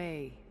along the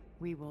way,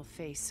 we will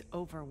face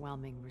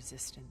overwhelming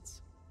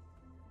resistance.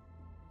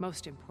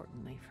 Most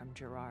importantly from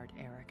Gerard,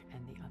 Eric,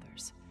 and the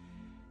others.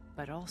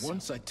 But also...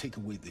 Once I take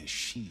away their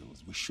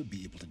shields, we should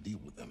be able to deal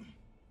with them.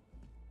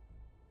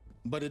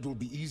 But it will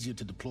be easier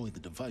to deploy the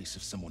device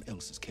if someone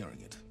else is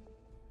carrying it.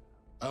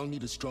 I'll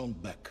need a strong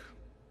back.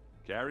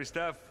 Carry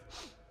stuff?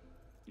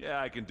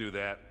 Yeah, I can do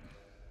that.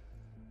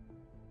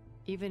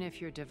 Even if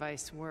your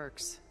device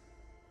works,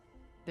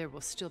 there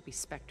will still be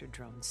Spectre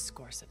drones,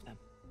 scores of them.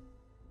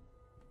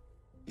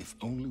 If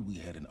only we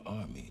had an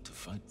army to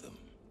fight them.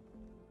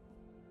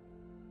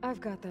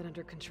 I've got that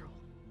under control.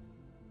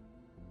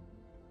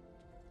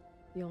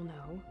 You'll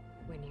know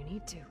when you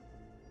need to.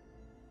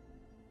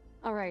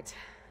 All right.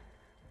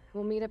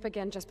 We'll meet up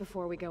again just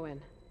before we go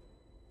in.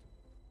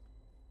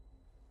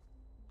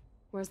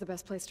 Where's the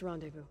best place to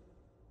rendezvous?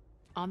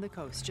 On the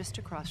coast, just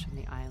across from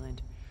the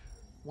island.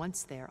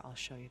 Once there, I'll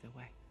show you the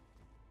way.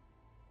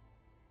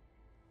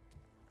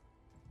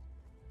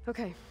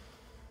 Okay.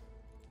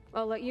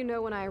 I'll let you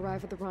know when I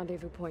arrive at the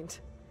rendezvous point.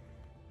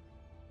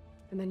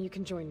 And then you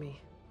can join me.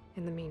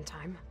 In the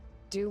meantime,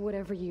 do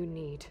whatever you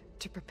need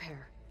to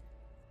prepare.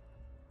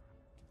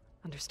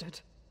 Understood?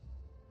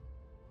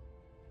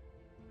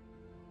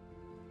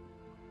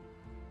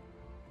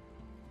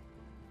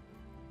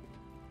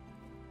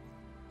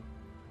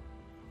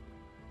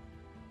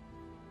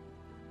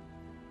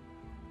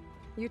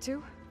 You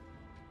two?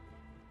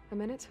 A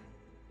minute?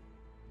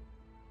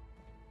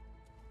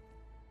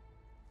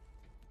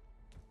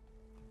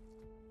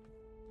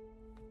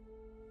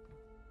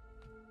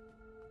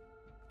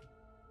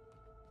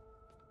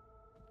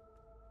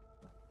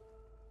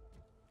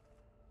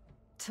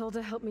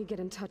 Tilda helped me get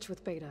in touch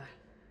with Beta,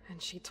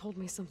 and she told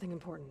me something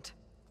important.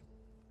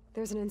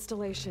 There's an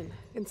installation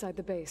inside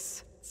the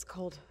base. It's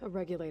called a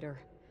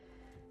regulator.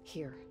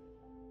 Here.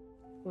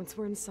 Once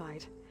we're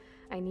inside,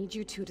 I need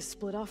you two to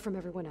split off from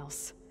everyone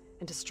else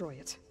and destroy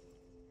it.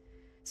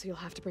 So you'll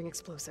have to bring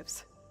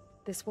explosives.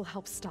 This will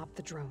help stop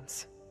the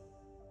drones.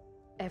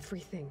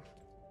 Everything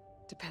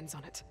depends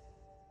on it.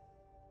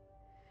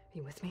 Are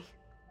you with me?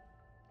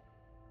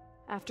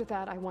 After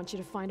that, I want you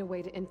to find a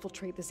way to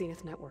infiltrate the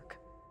Zenith network.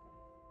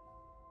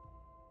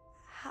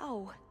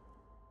 How?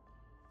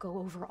 Go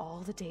over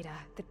all the data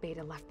that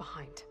Beta left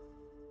behind.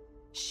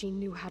 She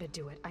knew how to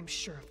do it, I'm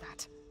sure of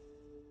that.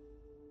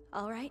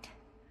 All right.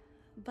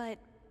 But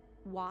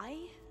why?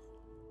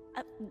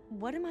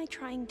 What am I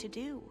trying to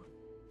do?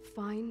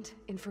 Find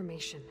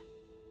information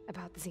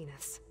about the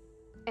Zeniths.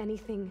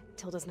 Anything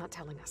Tilda's not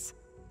telling us.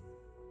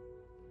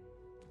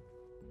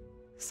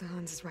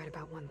 Sylens is right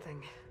about one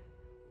thing.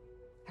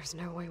 There's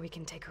no way we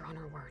can take her on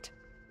her word.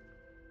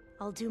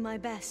 I'll do my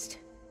best.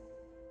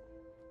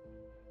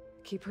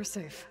 Keep her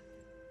safe,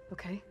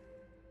 okay?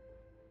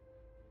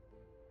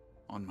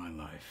 On my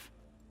life.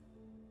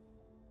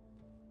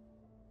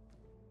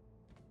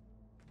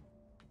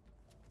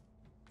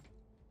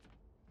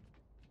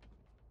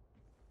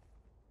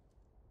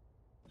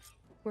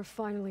 We're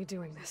finally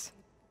doing this.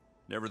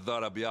 Never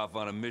thought I'd be off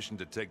on a mission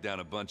to take down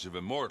a bunch of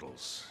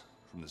immortals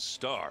from the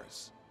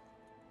stars.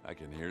 I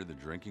can hear the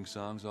drinking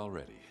songs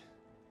already.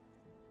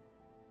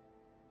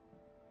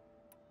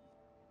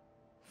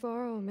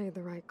 Varl made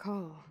the right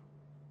call.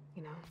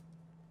 You know,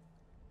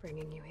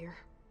 bringing you here.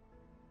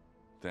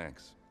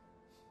 Thanks.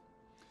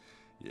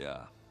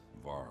 Yeah,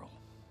 Varl.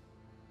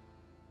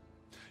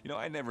 You know,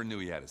 I never knew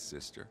he had a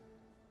sister.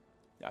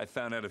 I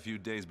found out a few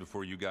days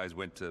before you guys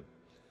went to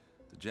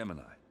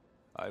Gemini.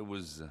 I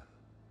was,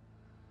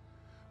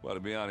 well,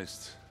 to be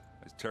honest,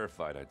 I was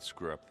terrified I'd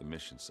screw up the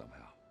mission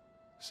somehow.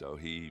 So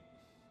he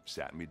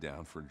sat me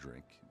down for a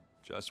drink.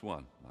 Just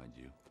one, mind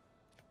you.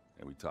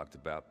 And we talked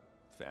about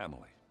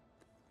family.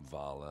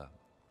 Vala,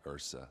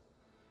 Ursa,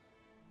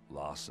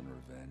 loss and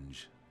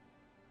revenge.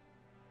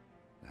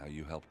 How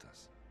you helped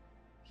us.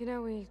 You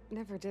know, we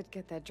never did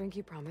get that drink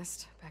you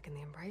promised back in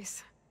the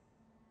Embrace.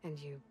 And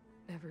you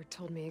never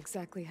told me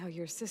exactly how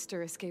your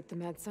sister escaped the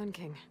Mad Sun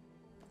King.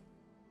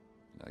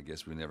 I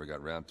guess we never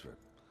got round to it.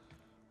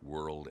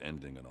 World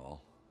ending and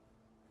all.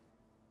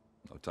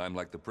 No time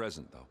like the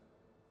present, though.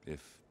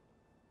 If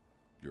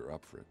you're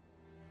up for it.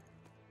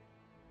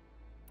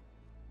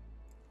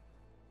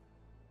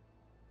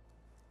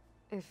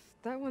 If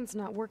that one's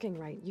not working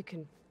right, you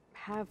can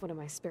have one of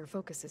my spare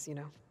focuses, you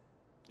know.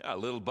 Yeah,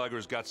 little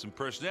bugger's got some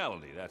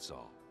personality, that's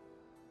all.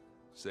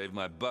 Saved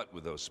my butt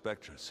with those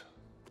Spectres.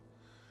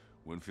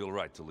 Wouldn't feel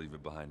right to leave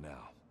it behind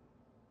now.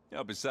 You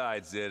know,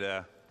 besides, it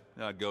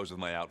goes with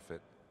my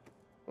outfit.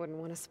 Wouldn't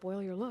want to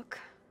spoil your look.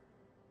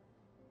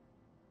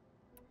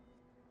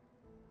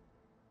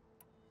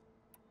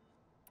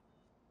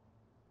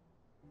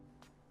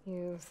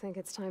 You think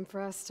it's time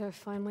for us to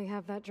finally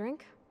have that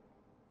drink?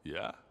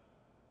 Yeah?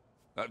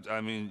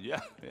 I mean, yeah,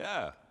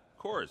 of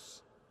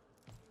course.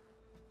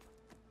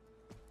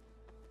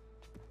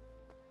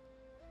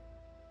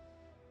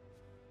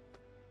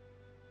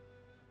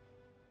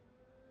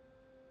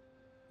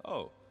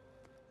 Oh.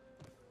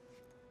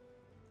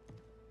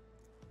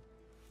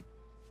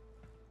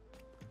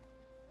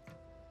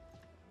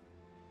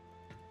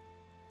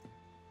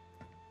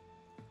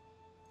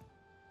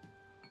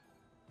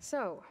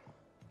 So,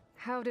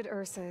 how did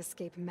Ursa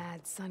escape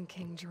Mad Sun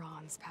King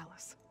Jiran's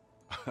palace?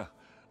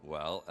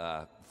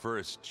 Well,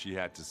 first she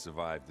had to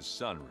survive the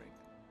Sun Ring.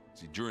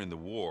 See, during the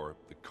war,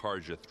 the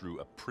Carja threw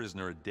a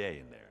prisoner a day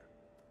in there.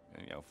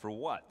 And, for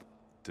what?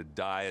 To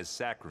die as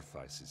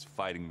sacrifices,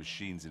 fighting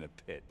machines in a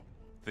pit.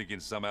 Thinking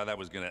somehow that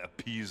was gonna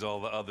appease all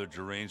the other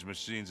deranged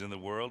machines in the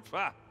world?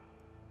 Ha!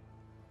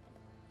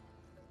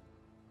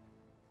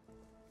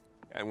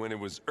 And when it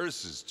was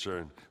Ursa's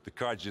turn, the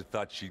Carja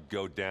thought she'd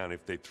go down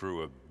if they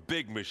threw a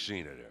big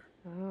machine at her.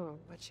 Oh,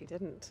 but she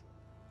didn't.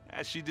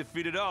 And she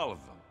defeated all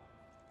of them.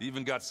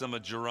 Even got some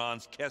of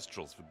Jiran's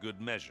kestrels for good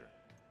measure.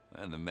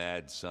 And the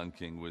Mad Sun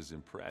King was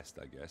impressed,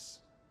 I guess.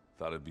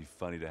 Thought it'd be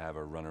funny to have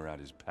her run around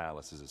his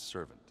palace as a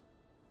servant.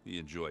 He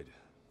enjoyed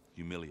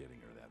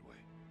humiliating her that way.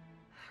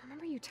 I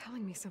remember you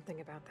telling me something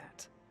about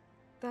that.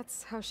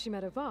 That's how she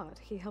met Avad.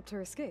 He helped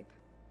her escape.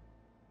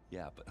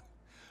 Yeah, but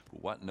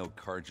what no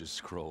Carja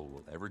scroll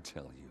will ever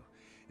tell you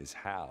is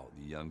how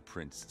the young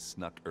prince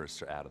snuck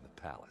Ursa out of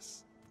the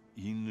palace.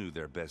 He knew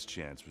their best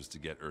chance was to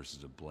get Ursa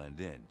to blend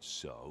in,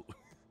 so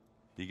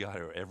he got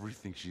her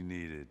everything she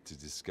needed to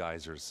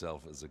disguise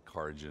herself as a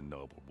Carja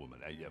noblewoman.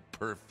 Yeah,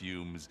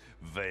 perfumes,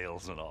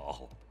 veils, and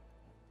all.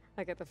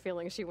 I get the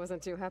feeling she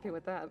wasn't too happy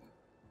with that.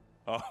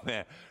 Oh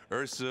man,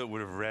 Ursa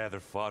would have rather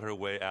fought her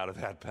way out of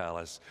that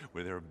palace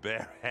with her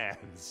bare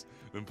hands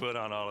than put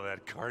on all of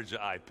that Carja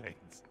eye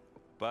paint.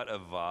 But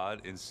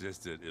Avad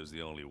insisted it was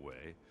the only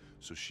way,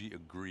 so she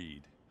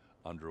agreed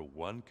under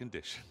one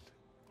condition.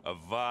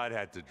 Avad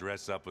had to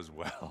dress up as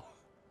well.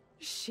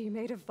 She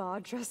made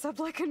Avad dress up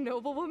like a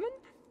noblewoman?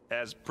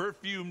 As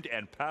perfumed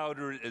and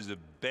powdered as a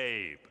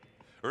babe.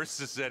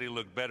 Ursa said he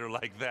looked better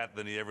like that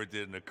than he ever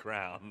did in a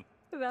crown.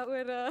 That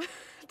would,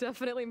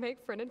 definitely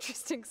make for an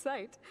interesting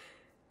sight.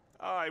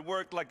 Oh, it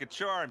worked like a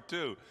charm,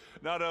 too.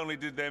 Not only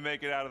did they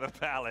make it out of the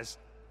palace,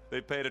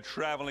 they paid a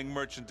traveling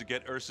merchant to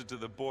get Ursa to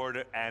the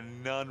border,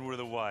 and none were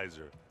the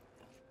wiser.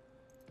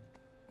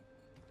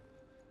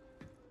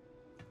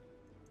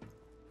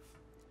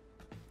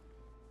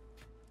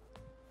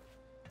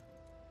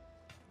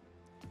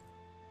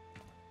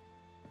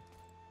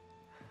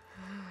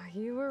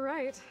 You were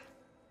right.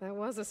 That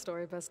was a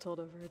story best told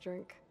over a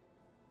drink.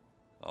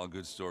 All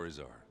good stories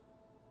are.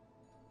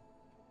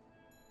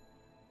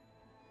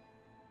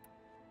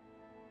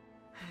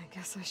 I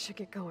guess I should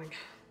get going.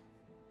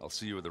 I'll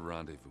see you at the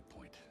rendezvous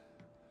point,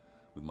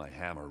 with my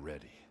hammer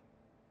ready.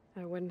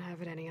 I wouldn't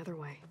have it any other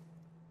way.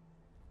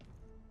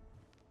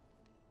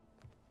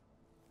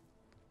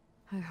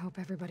 I hope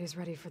everybody's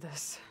ready for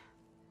this.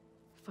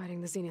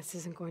 Fighting the Zeniths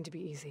isn't going to be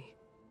easy.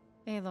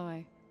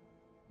 Aloy,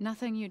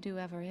 nothing you do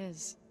ever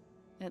is.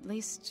 At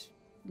least,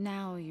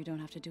 now you don't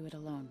have to do it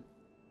alone.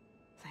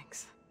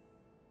 Thanks.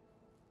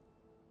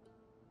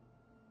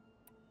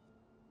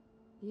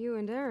 You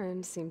and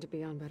Aaron seem to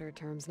be on better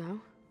terms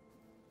now.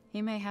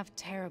 He may have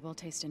terrible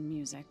taste in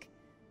music,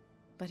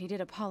 but he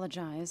did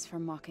apologize for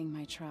mocking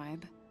my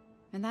tribe.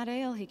 And that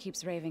ale he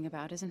keeps raving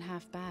about isn't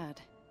half bad.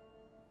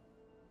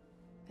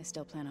 I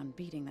still plan on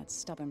beating that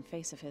stubborn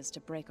face of his to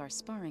break our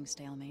sparring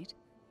stalemate.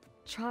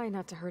 Try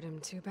not to hurt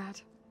him too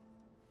bad.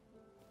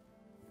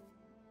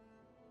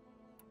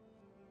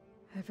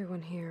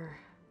 Everyone here,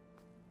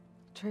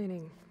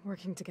 training,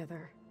 working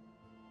together.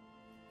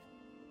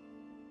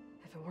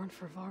 If it weren't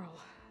for Varl,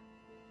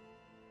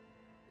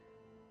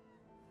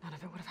 none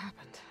of it would have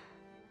happened.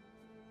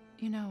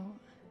 You know,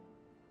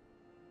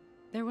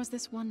 there was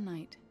this one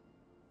night,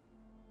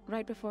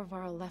 right before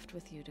Varl left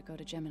with you to go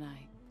to Gemini.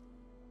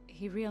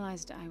 He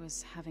realized I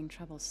was having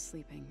trouble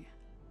sleeping.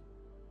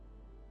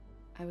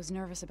 I was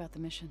nervous about the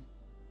mission.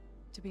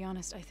 To be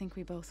honest, I think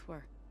we both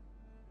were.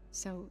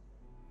 So,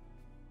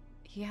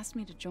 he asked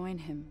me to join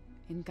him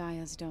in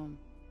Gaia's dome.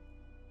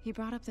 He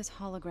brought up this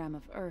hologram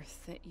of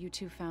Earth that you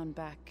two found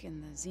back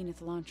in the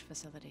Zenith launch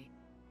facility.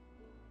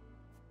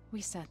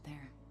 We sat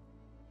there,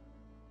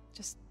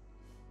 just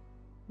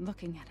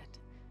looking at it.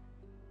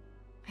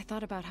 I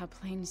thought about how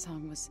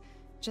Plainsong was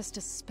just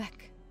a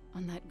speck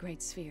on that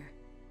great sphere.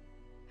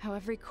 How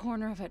every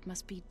corner of it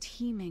must be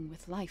teeming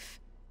with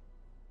life.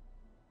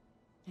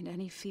 And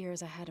any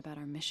fears I had about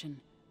our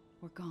mission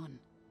were gone.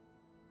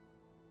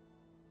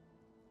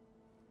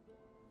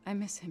 I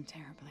miss him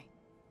terribly.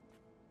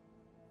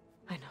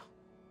 I know.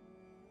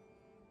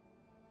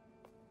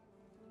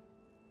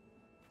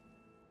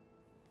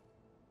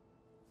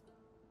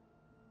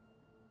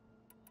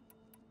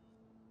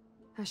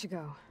 I should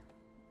go.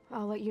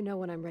 I'll let you know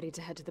when I'm ready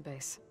to head to the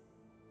base.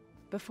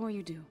 Before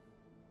you do,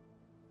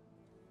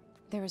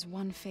 there is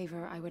one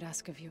favor I would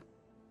ask of you.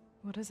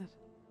 What is it?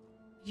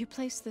 You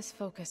placed this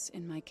focus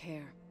in my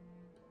care,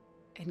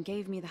 and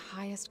gave me the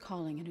highest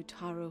calling an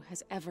Utaru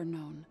has ever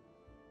known.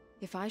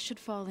 If I should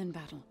fall in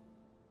battle,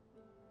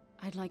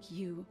 I'd like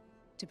you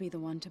to be the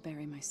one to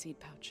bury my seed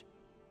pouch.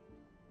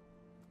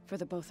 For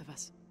the both of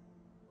us.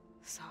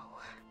 So,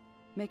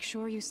 Make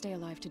sure you stay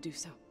alive to do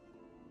so.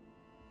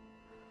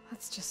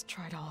 let's just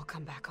try to all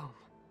come back home.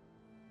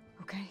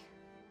 Okay?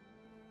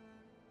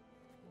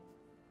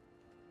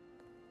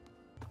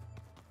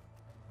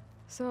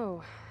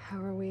 So,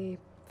 how are we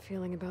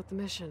feeling about the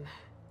mission?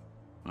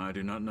 I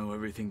do not know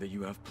everything that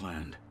you have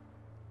planned,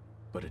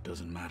 but it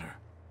doesn't matter.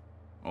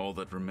 All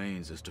that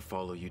remains is to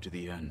follow you to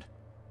the end,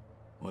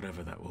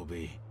 whatever that will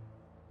be.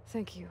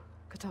 Thank you,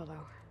 Kotallo.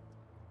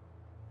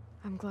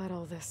 I'm glad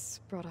all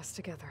this brought us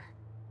together.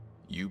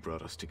 You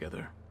brought us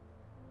together,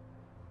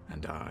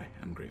 and I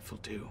am grateful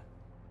too.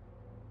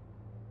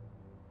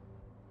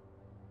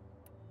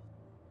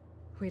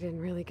 We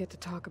didn't really get to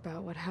talk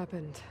about what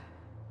happened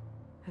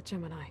at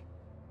Gemini.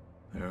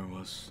 There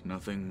was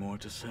nothing more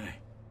to say.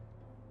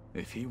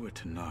 If he were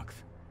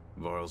Tenakth,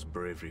 Varl's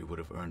bravery would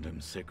have earned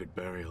him sacred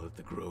burial at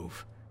the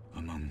Grove,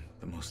 among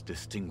the most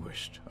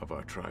distinguished of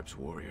our tribe's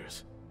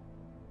warriors.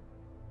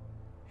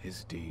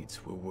 His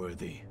deeds were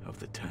worthy of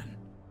the Ten.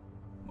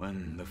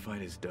 When the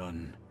fight is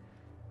done,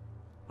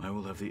 I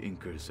will have the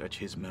Inkers etch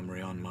his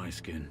memory on my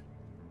skin,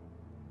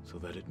 so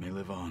that it may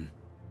live on.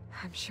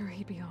 I'm sure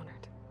he'd be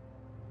honored.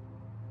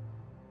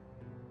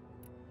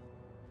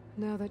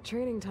 Now that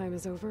training time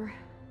is over,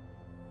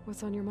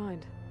 what's on your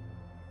mind?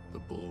 The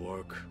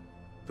Bulwark,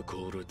 the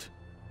Kulrut,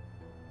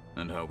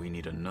 and how we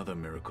need another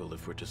miracle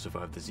if we're to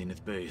survive the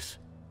Zenith base.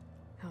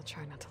 I'll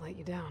try not to let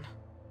you down.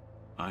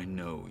 I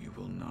know you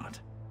will not.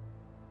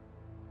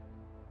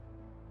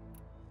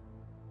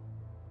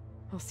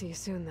 I'll see you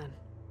soon then.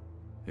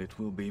 It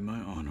will be my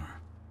honor.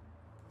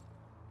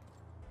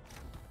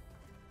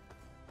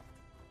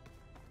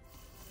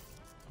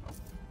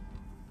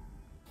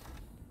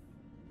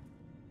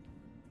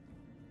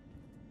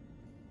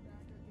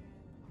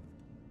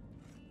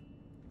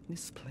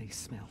 This place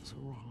smells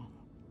wrong.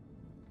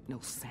 No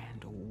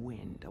sand or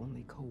wind,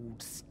 only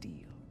cold steel.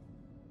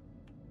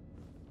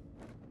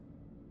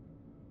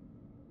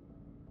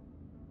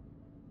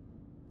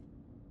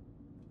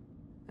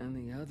 And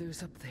the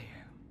others up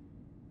there,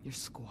 your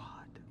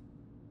squad.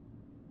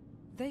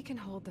 They can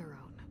hold their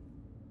own.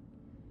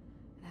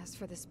 And as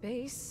for this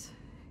base,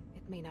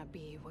 it may not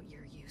be what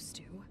you're used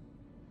to,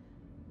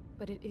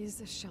 but it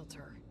is a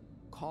shelter.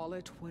 Call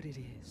it what it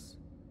is.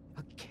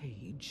 A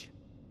cage.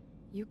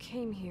 You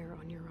came here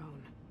on your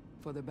own.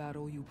 For the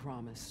battle you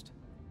promised.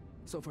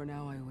 So for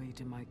now I wait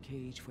in my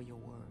cage for your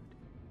word.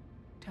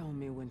 Tell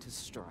me when to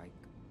strike.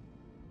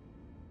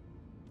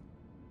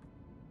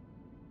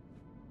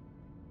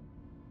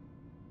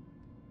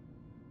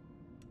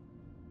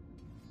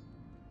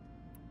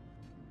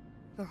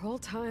 The whole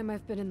time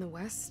I've been in the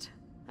West,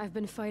 I've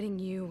been fighting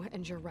you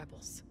and your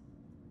rebels.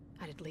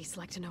 I'd at least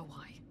like to know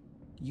why.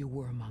 You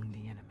were among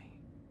the enemy.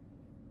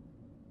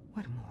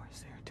 What more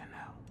is there to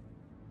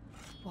know?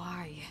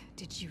 Why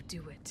did you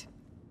do it?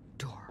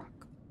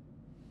 Dorok,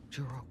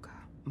 Jiroka,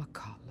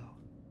 Makalo.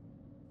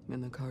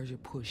 And the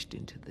Karja pushed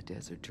into the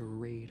desert to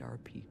raid our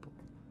people.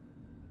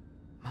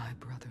 My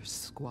brother's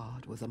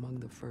squad was among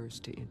the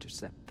first to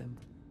intercept them.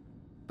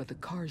 But the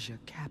Karja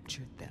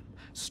captured them,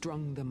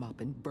 strung them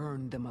up, and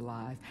burned them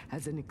alive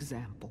as an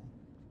example.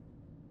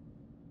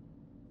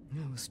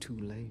 It was too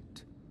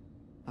late.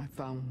 I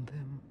found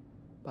them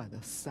by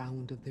the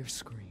sound of their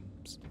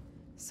screams.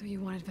 So you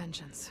wanted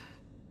vengeance?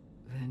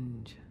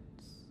 Vengeance?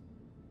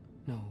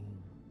 No.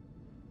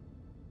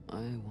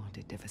 I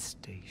wanted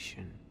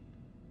devastation.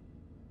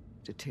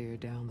 To tear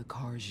down the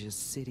Karja's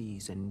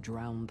cities and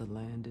drown the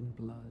land in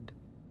blood.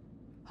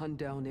 Hunt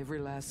down every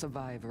last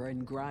survivor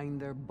and grind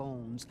their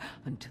bones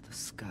until the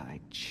sky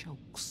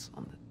chokes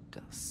on the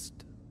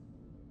dust.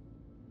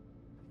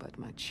 But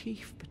my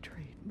chief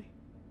betrayed me.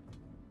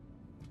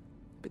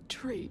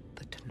 Betrayed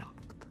the Tenakth.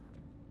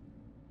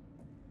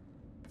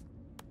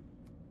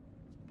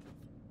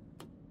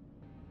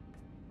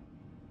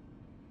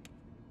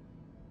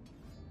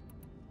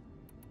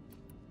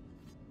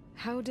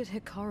 How did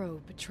Hekarro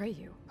betray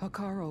you?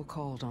 Hekarro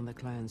called on the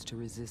clans to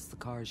resist the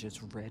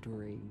Karja's red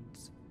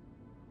raids.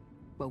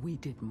 But we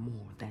did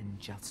more than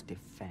just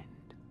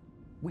defend.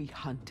 We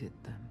hunted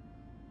them,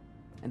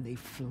 and they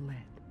fled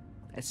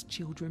as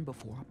children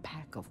before a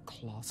pack of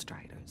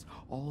Clawstriders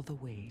all the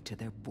way to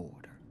their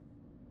border.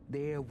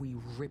 There we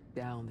ripped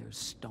down their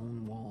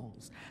stone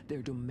walls.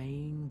 Their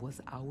domain was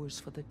ours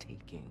for the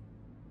taking.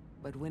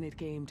 But when it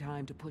came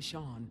time to push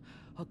on,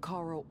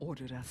 Hekarro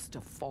ordered us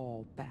to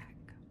fall back.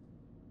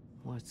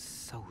 What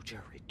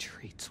soldier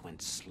retreats when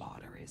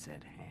slaughter is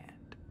at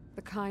hand?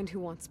 The kind who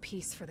wants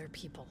peace for their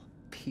people.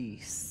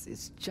 Peace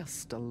is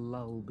just a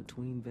lull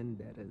between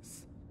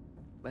vendettas.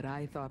 But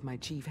I thought my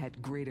chief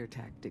had greater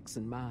tactics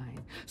in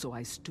mind, so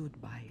I stood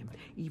by him,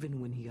 even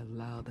when he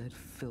allowed that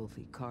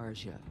filthy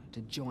Karja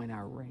to join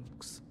our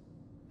ranks.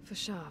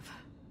 Fashav.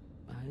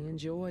 I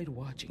enjoyed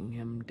watching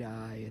him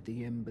die at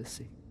the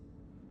embassy.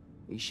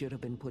 He should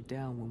have been put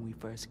down when we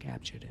first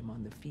captured him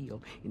on the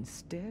field.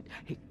 Instead,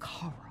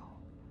 Hekarro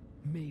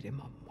made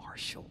him a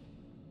marshal.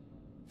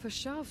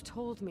 Fashav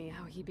told me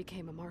how he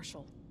became a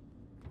marshal.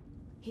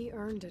 He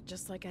earned it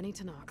just like any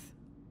Tenakth.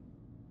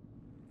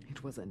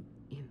 It was an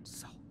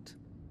insult.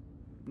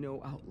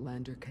 No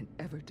Outlander can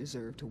ever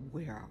deserve to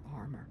wear our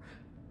armor,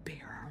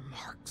 bear our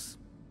marks.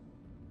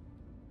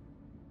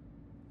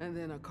 And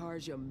then a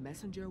Carja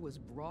messenger was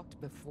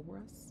brought before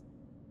us?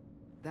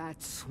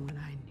 That's when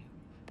I knew.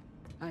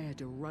 I had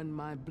to run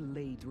my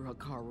blade through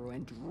Hekarro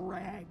and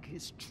drag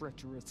his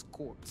treacherous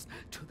corpse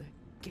to the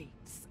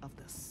gates of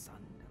the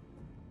sun.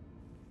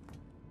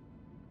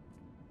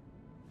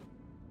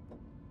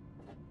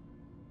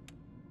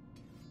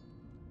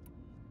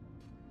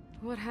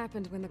 What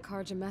happened when the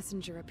Carja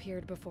messenger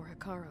appeared before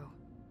Hekarro?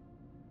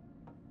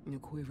 The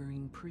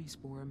quivering priests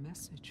bore a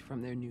message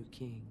from their new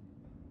king.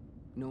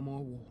 No more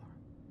war.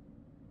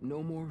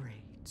 No more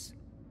raids.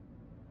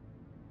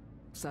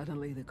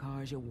 Suddenly the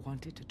Carja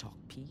wanted to talk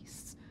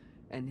peace.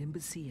 An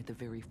embassy at the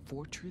very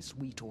fortress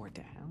we tore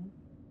down?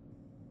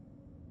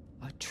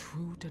 A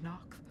true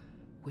Tenakth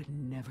would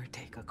never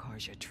take a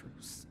Carja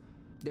truce.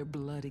 Their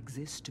blood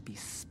exists to be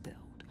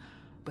spilled,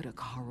 but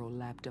Hekarro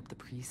lapped up the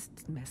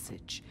priest's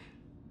message.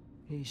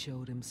 He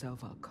showed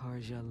himself a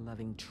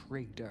Carja-loving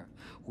traitor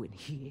when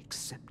he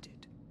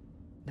accepted.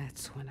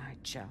 That's when I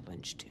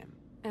challenged him.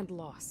 And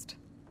lost.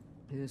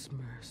 His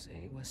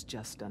mercy was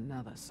just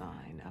another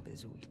sign of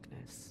his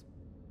weakness.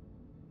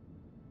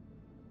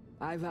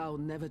 I vowed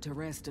never to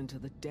rest until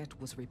the debt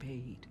was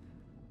repaid,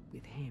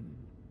 with him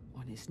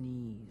on his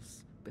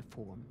knees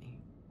before me.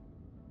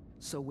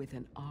 So with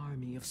an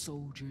army of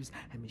soldiers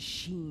and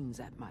machines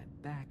at my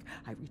back,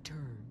 I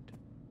returned.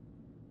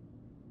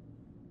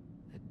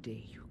 The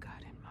day you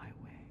got in my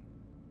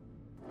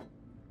way.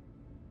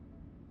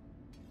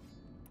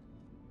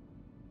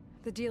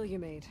 The deal you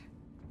made.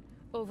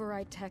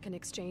 Override tech in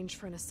exchange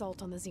for an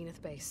assault on the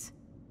Zenith base.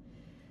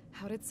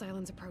 How did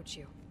Sylens approach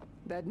you?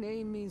 That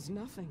name means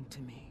nothing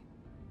to me.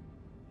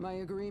 My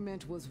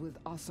agreement was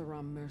with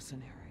Oseram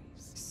mercenaries.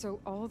 So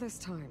all this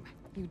time,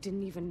 you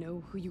didn't even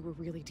know who you were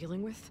really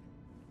dealing with?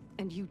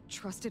 And you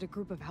trusted a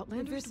group of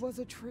Outlanders? If it was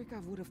a trick, I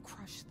would have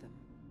crushed them.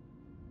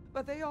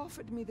 But they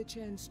offered me the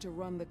chance to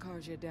run the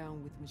Carja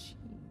down with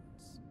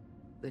machines.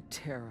 The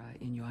terror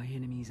in your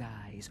enemy's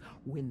eyes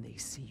when they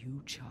see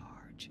you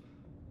charge.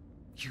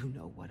 You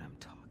know what I'm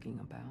talking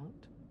about.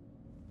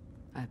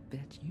 I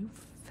bet you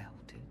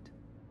felt it.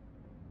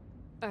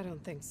 I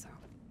don't think so.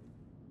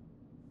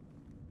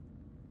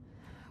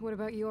 What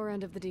about your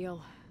end of the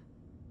deal?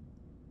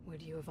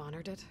 Would you have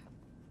honored it?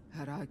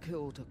 Had I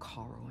killed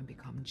Hekarro and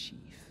become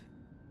chief,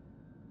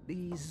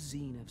 these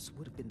Zeniths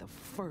would have been the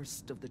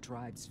first of the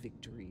tribe's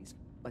victories.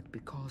 But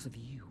because of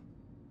you,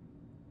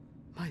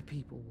 my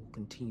people will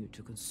continue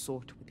to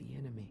consort with the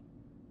enemy.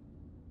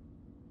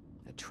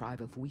 A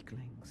tribe of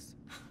weaklings.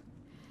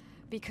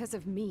 Because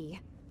of me,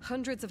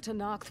 hundreds of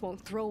Tenakth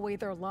won't throw away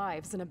their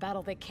lives in a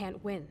battle they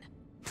can't win.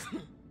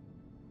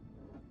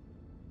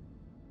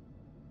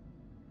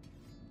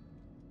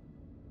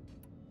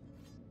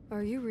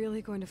 Are you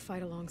really going to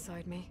fight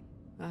alongside me?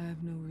 I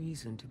have no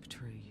reason to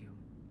betray you.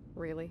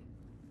 Really?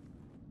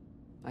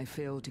 I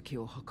failed to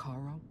kill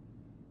Hekarro,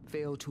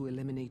 failed to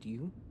eliminate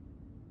you.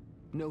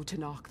 No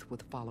Tenakth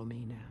would follow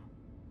me now.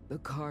 The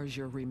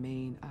Carja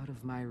remain out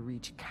of my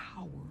reach,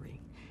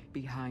 cowering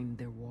behind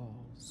their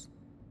walls.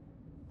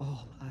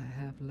 All I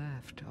have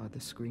left are the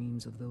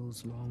screams of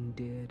those long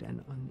dead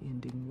and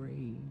unending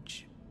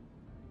rage.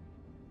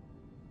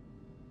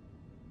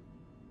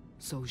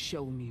 So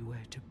show me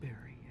where to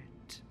bury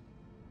it.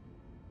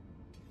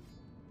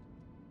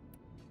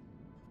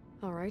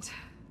 All right.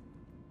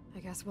 I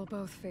guess we'll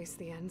both face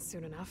the end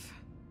soon enough.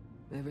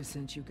 Ever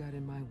since you got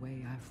in my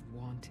way, I've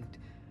wanted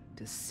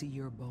to see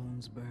your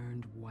bones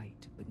burned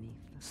white beneath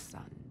the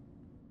sun.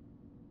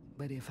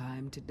 But if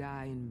I'm to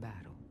die in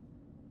battle,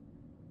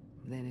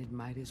 then it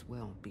might as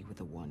well be with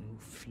the one who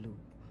flew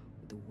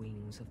with the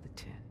wings of the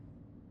Ten.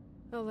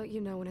 I'll let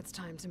you know when it's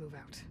time to move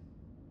out.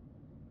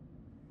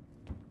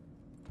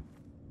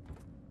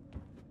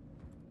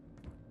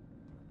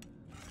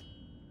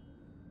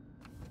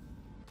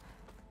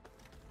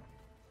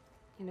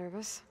 You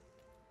nervous?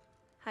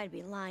 I'd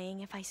be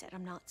lying if I said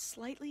I'm not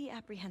slightly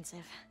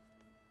apprehensive.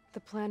 The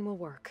plan will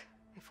work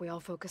if we all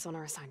focus on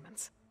our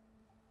assignments.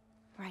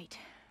 Right.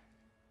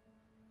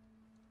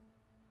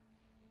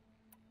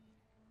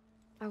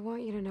 I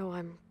want you to know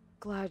I'm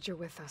glad you're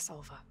with us,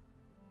 Alva.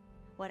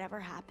 Whatever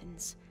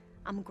happens,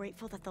 I'm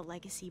grateful that the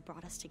legacy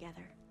brought us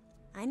together.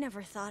 I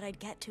never thought I'd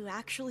get to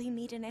actually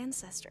meet an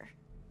ancestor.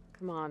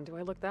 Come on, do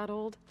I look that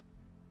old?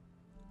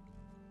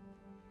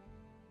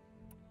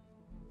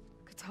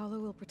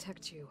 Kotallo will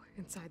protect you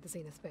inside the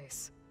Zenith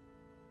base.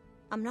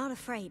 I'm not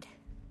afraid.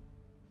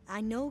 I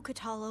know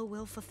Kotallo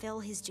will fulfill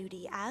his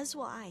duty, as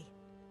will I.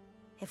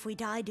 If we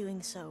die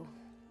doing so,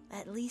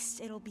 at least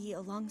it'll be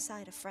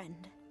alongside a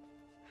friend.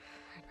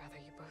 I'd rather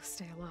you both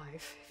stay alive,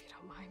 if you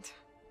don't mind.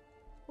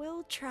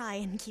 We'll try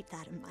and keep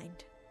that in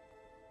mind.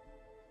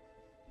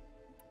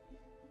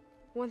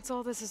 Once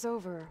all this is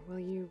over, will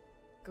you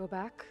go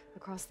back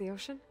across the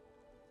ocean?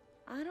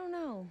 I don't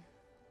know.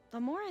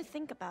 The more I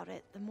think about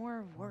it, the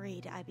more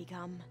worried I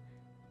become.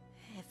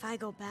 If I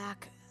go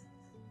back,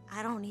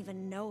 I don't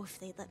even know if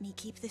they'd let me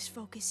keep this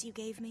focus you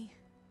gave me,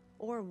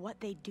 or what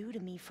they'd do to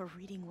me for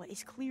reading what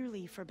is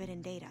clearly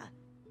forbidden data.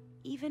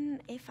 Even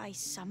if I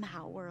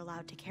somehow were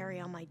allowed to carry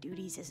on my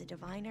duties as a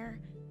diviner,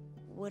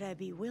 would I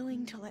be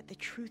willing to let the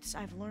truths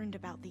I've learned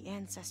about the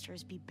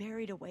ancestors be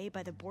buried away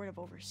by the Board of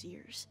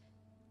Overseers?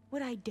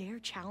 Would I dare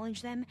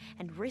challenge them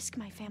and risk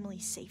my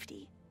family's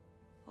safety?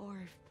 Or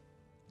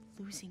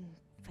losing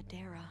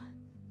Federa?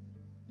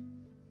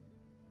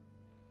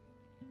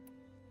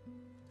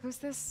 Who's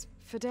this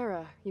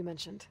Federa you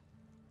mentioned?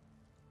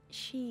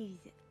 She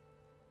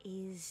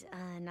is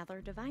another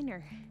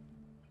diviner.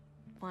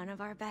 One of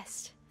our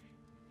best.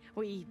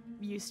 We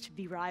used to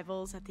be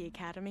rivals at the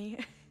academy.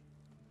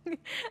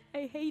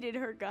 I hated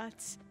her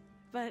guts.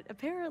 But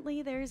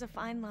apparently there's a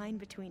fine line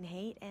between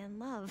hate and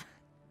love.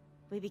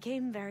 We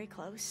became very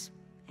close,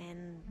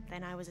 and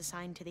then I was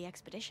assigned to the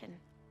expedition.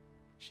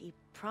 She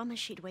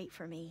promised she'd wait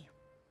for me,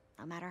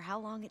 no matter how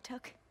long it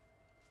took.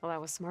 Well, that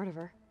was smart of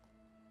her.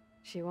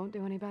 She won't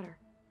do any better.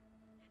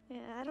 Yeah,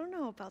 I don't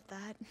know about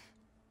that.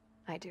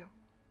 I do.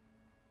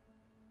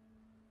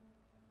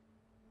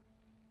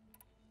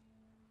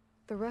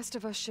 The rest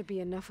of us should be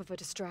enough of a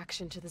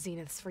distraction to the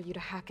Zeniths for you to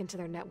hack into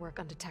their network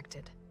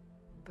undetected.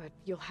 But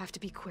you'll have to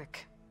be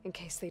quick, in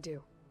case they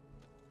do.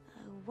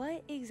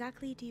 What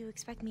exactly do you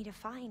expect me to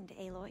find,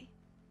 Aloy?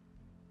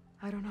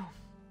 I don't know.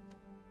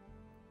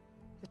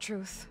 The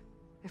truth,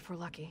 if we're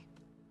lucky.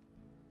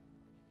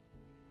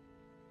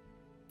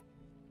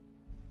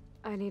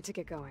 I need to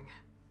get going.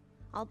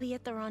 I'll be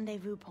at the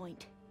rendezvous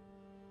point.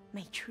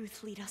 May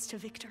truth lead us to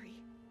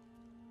victory.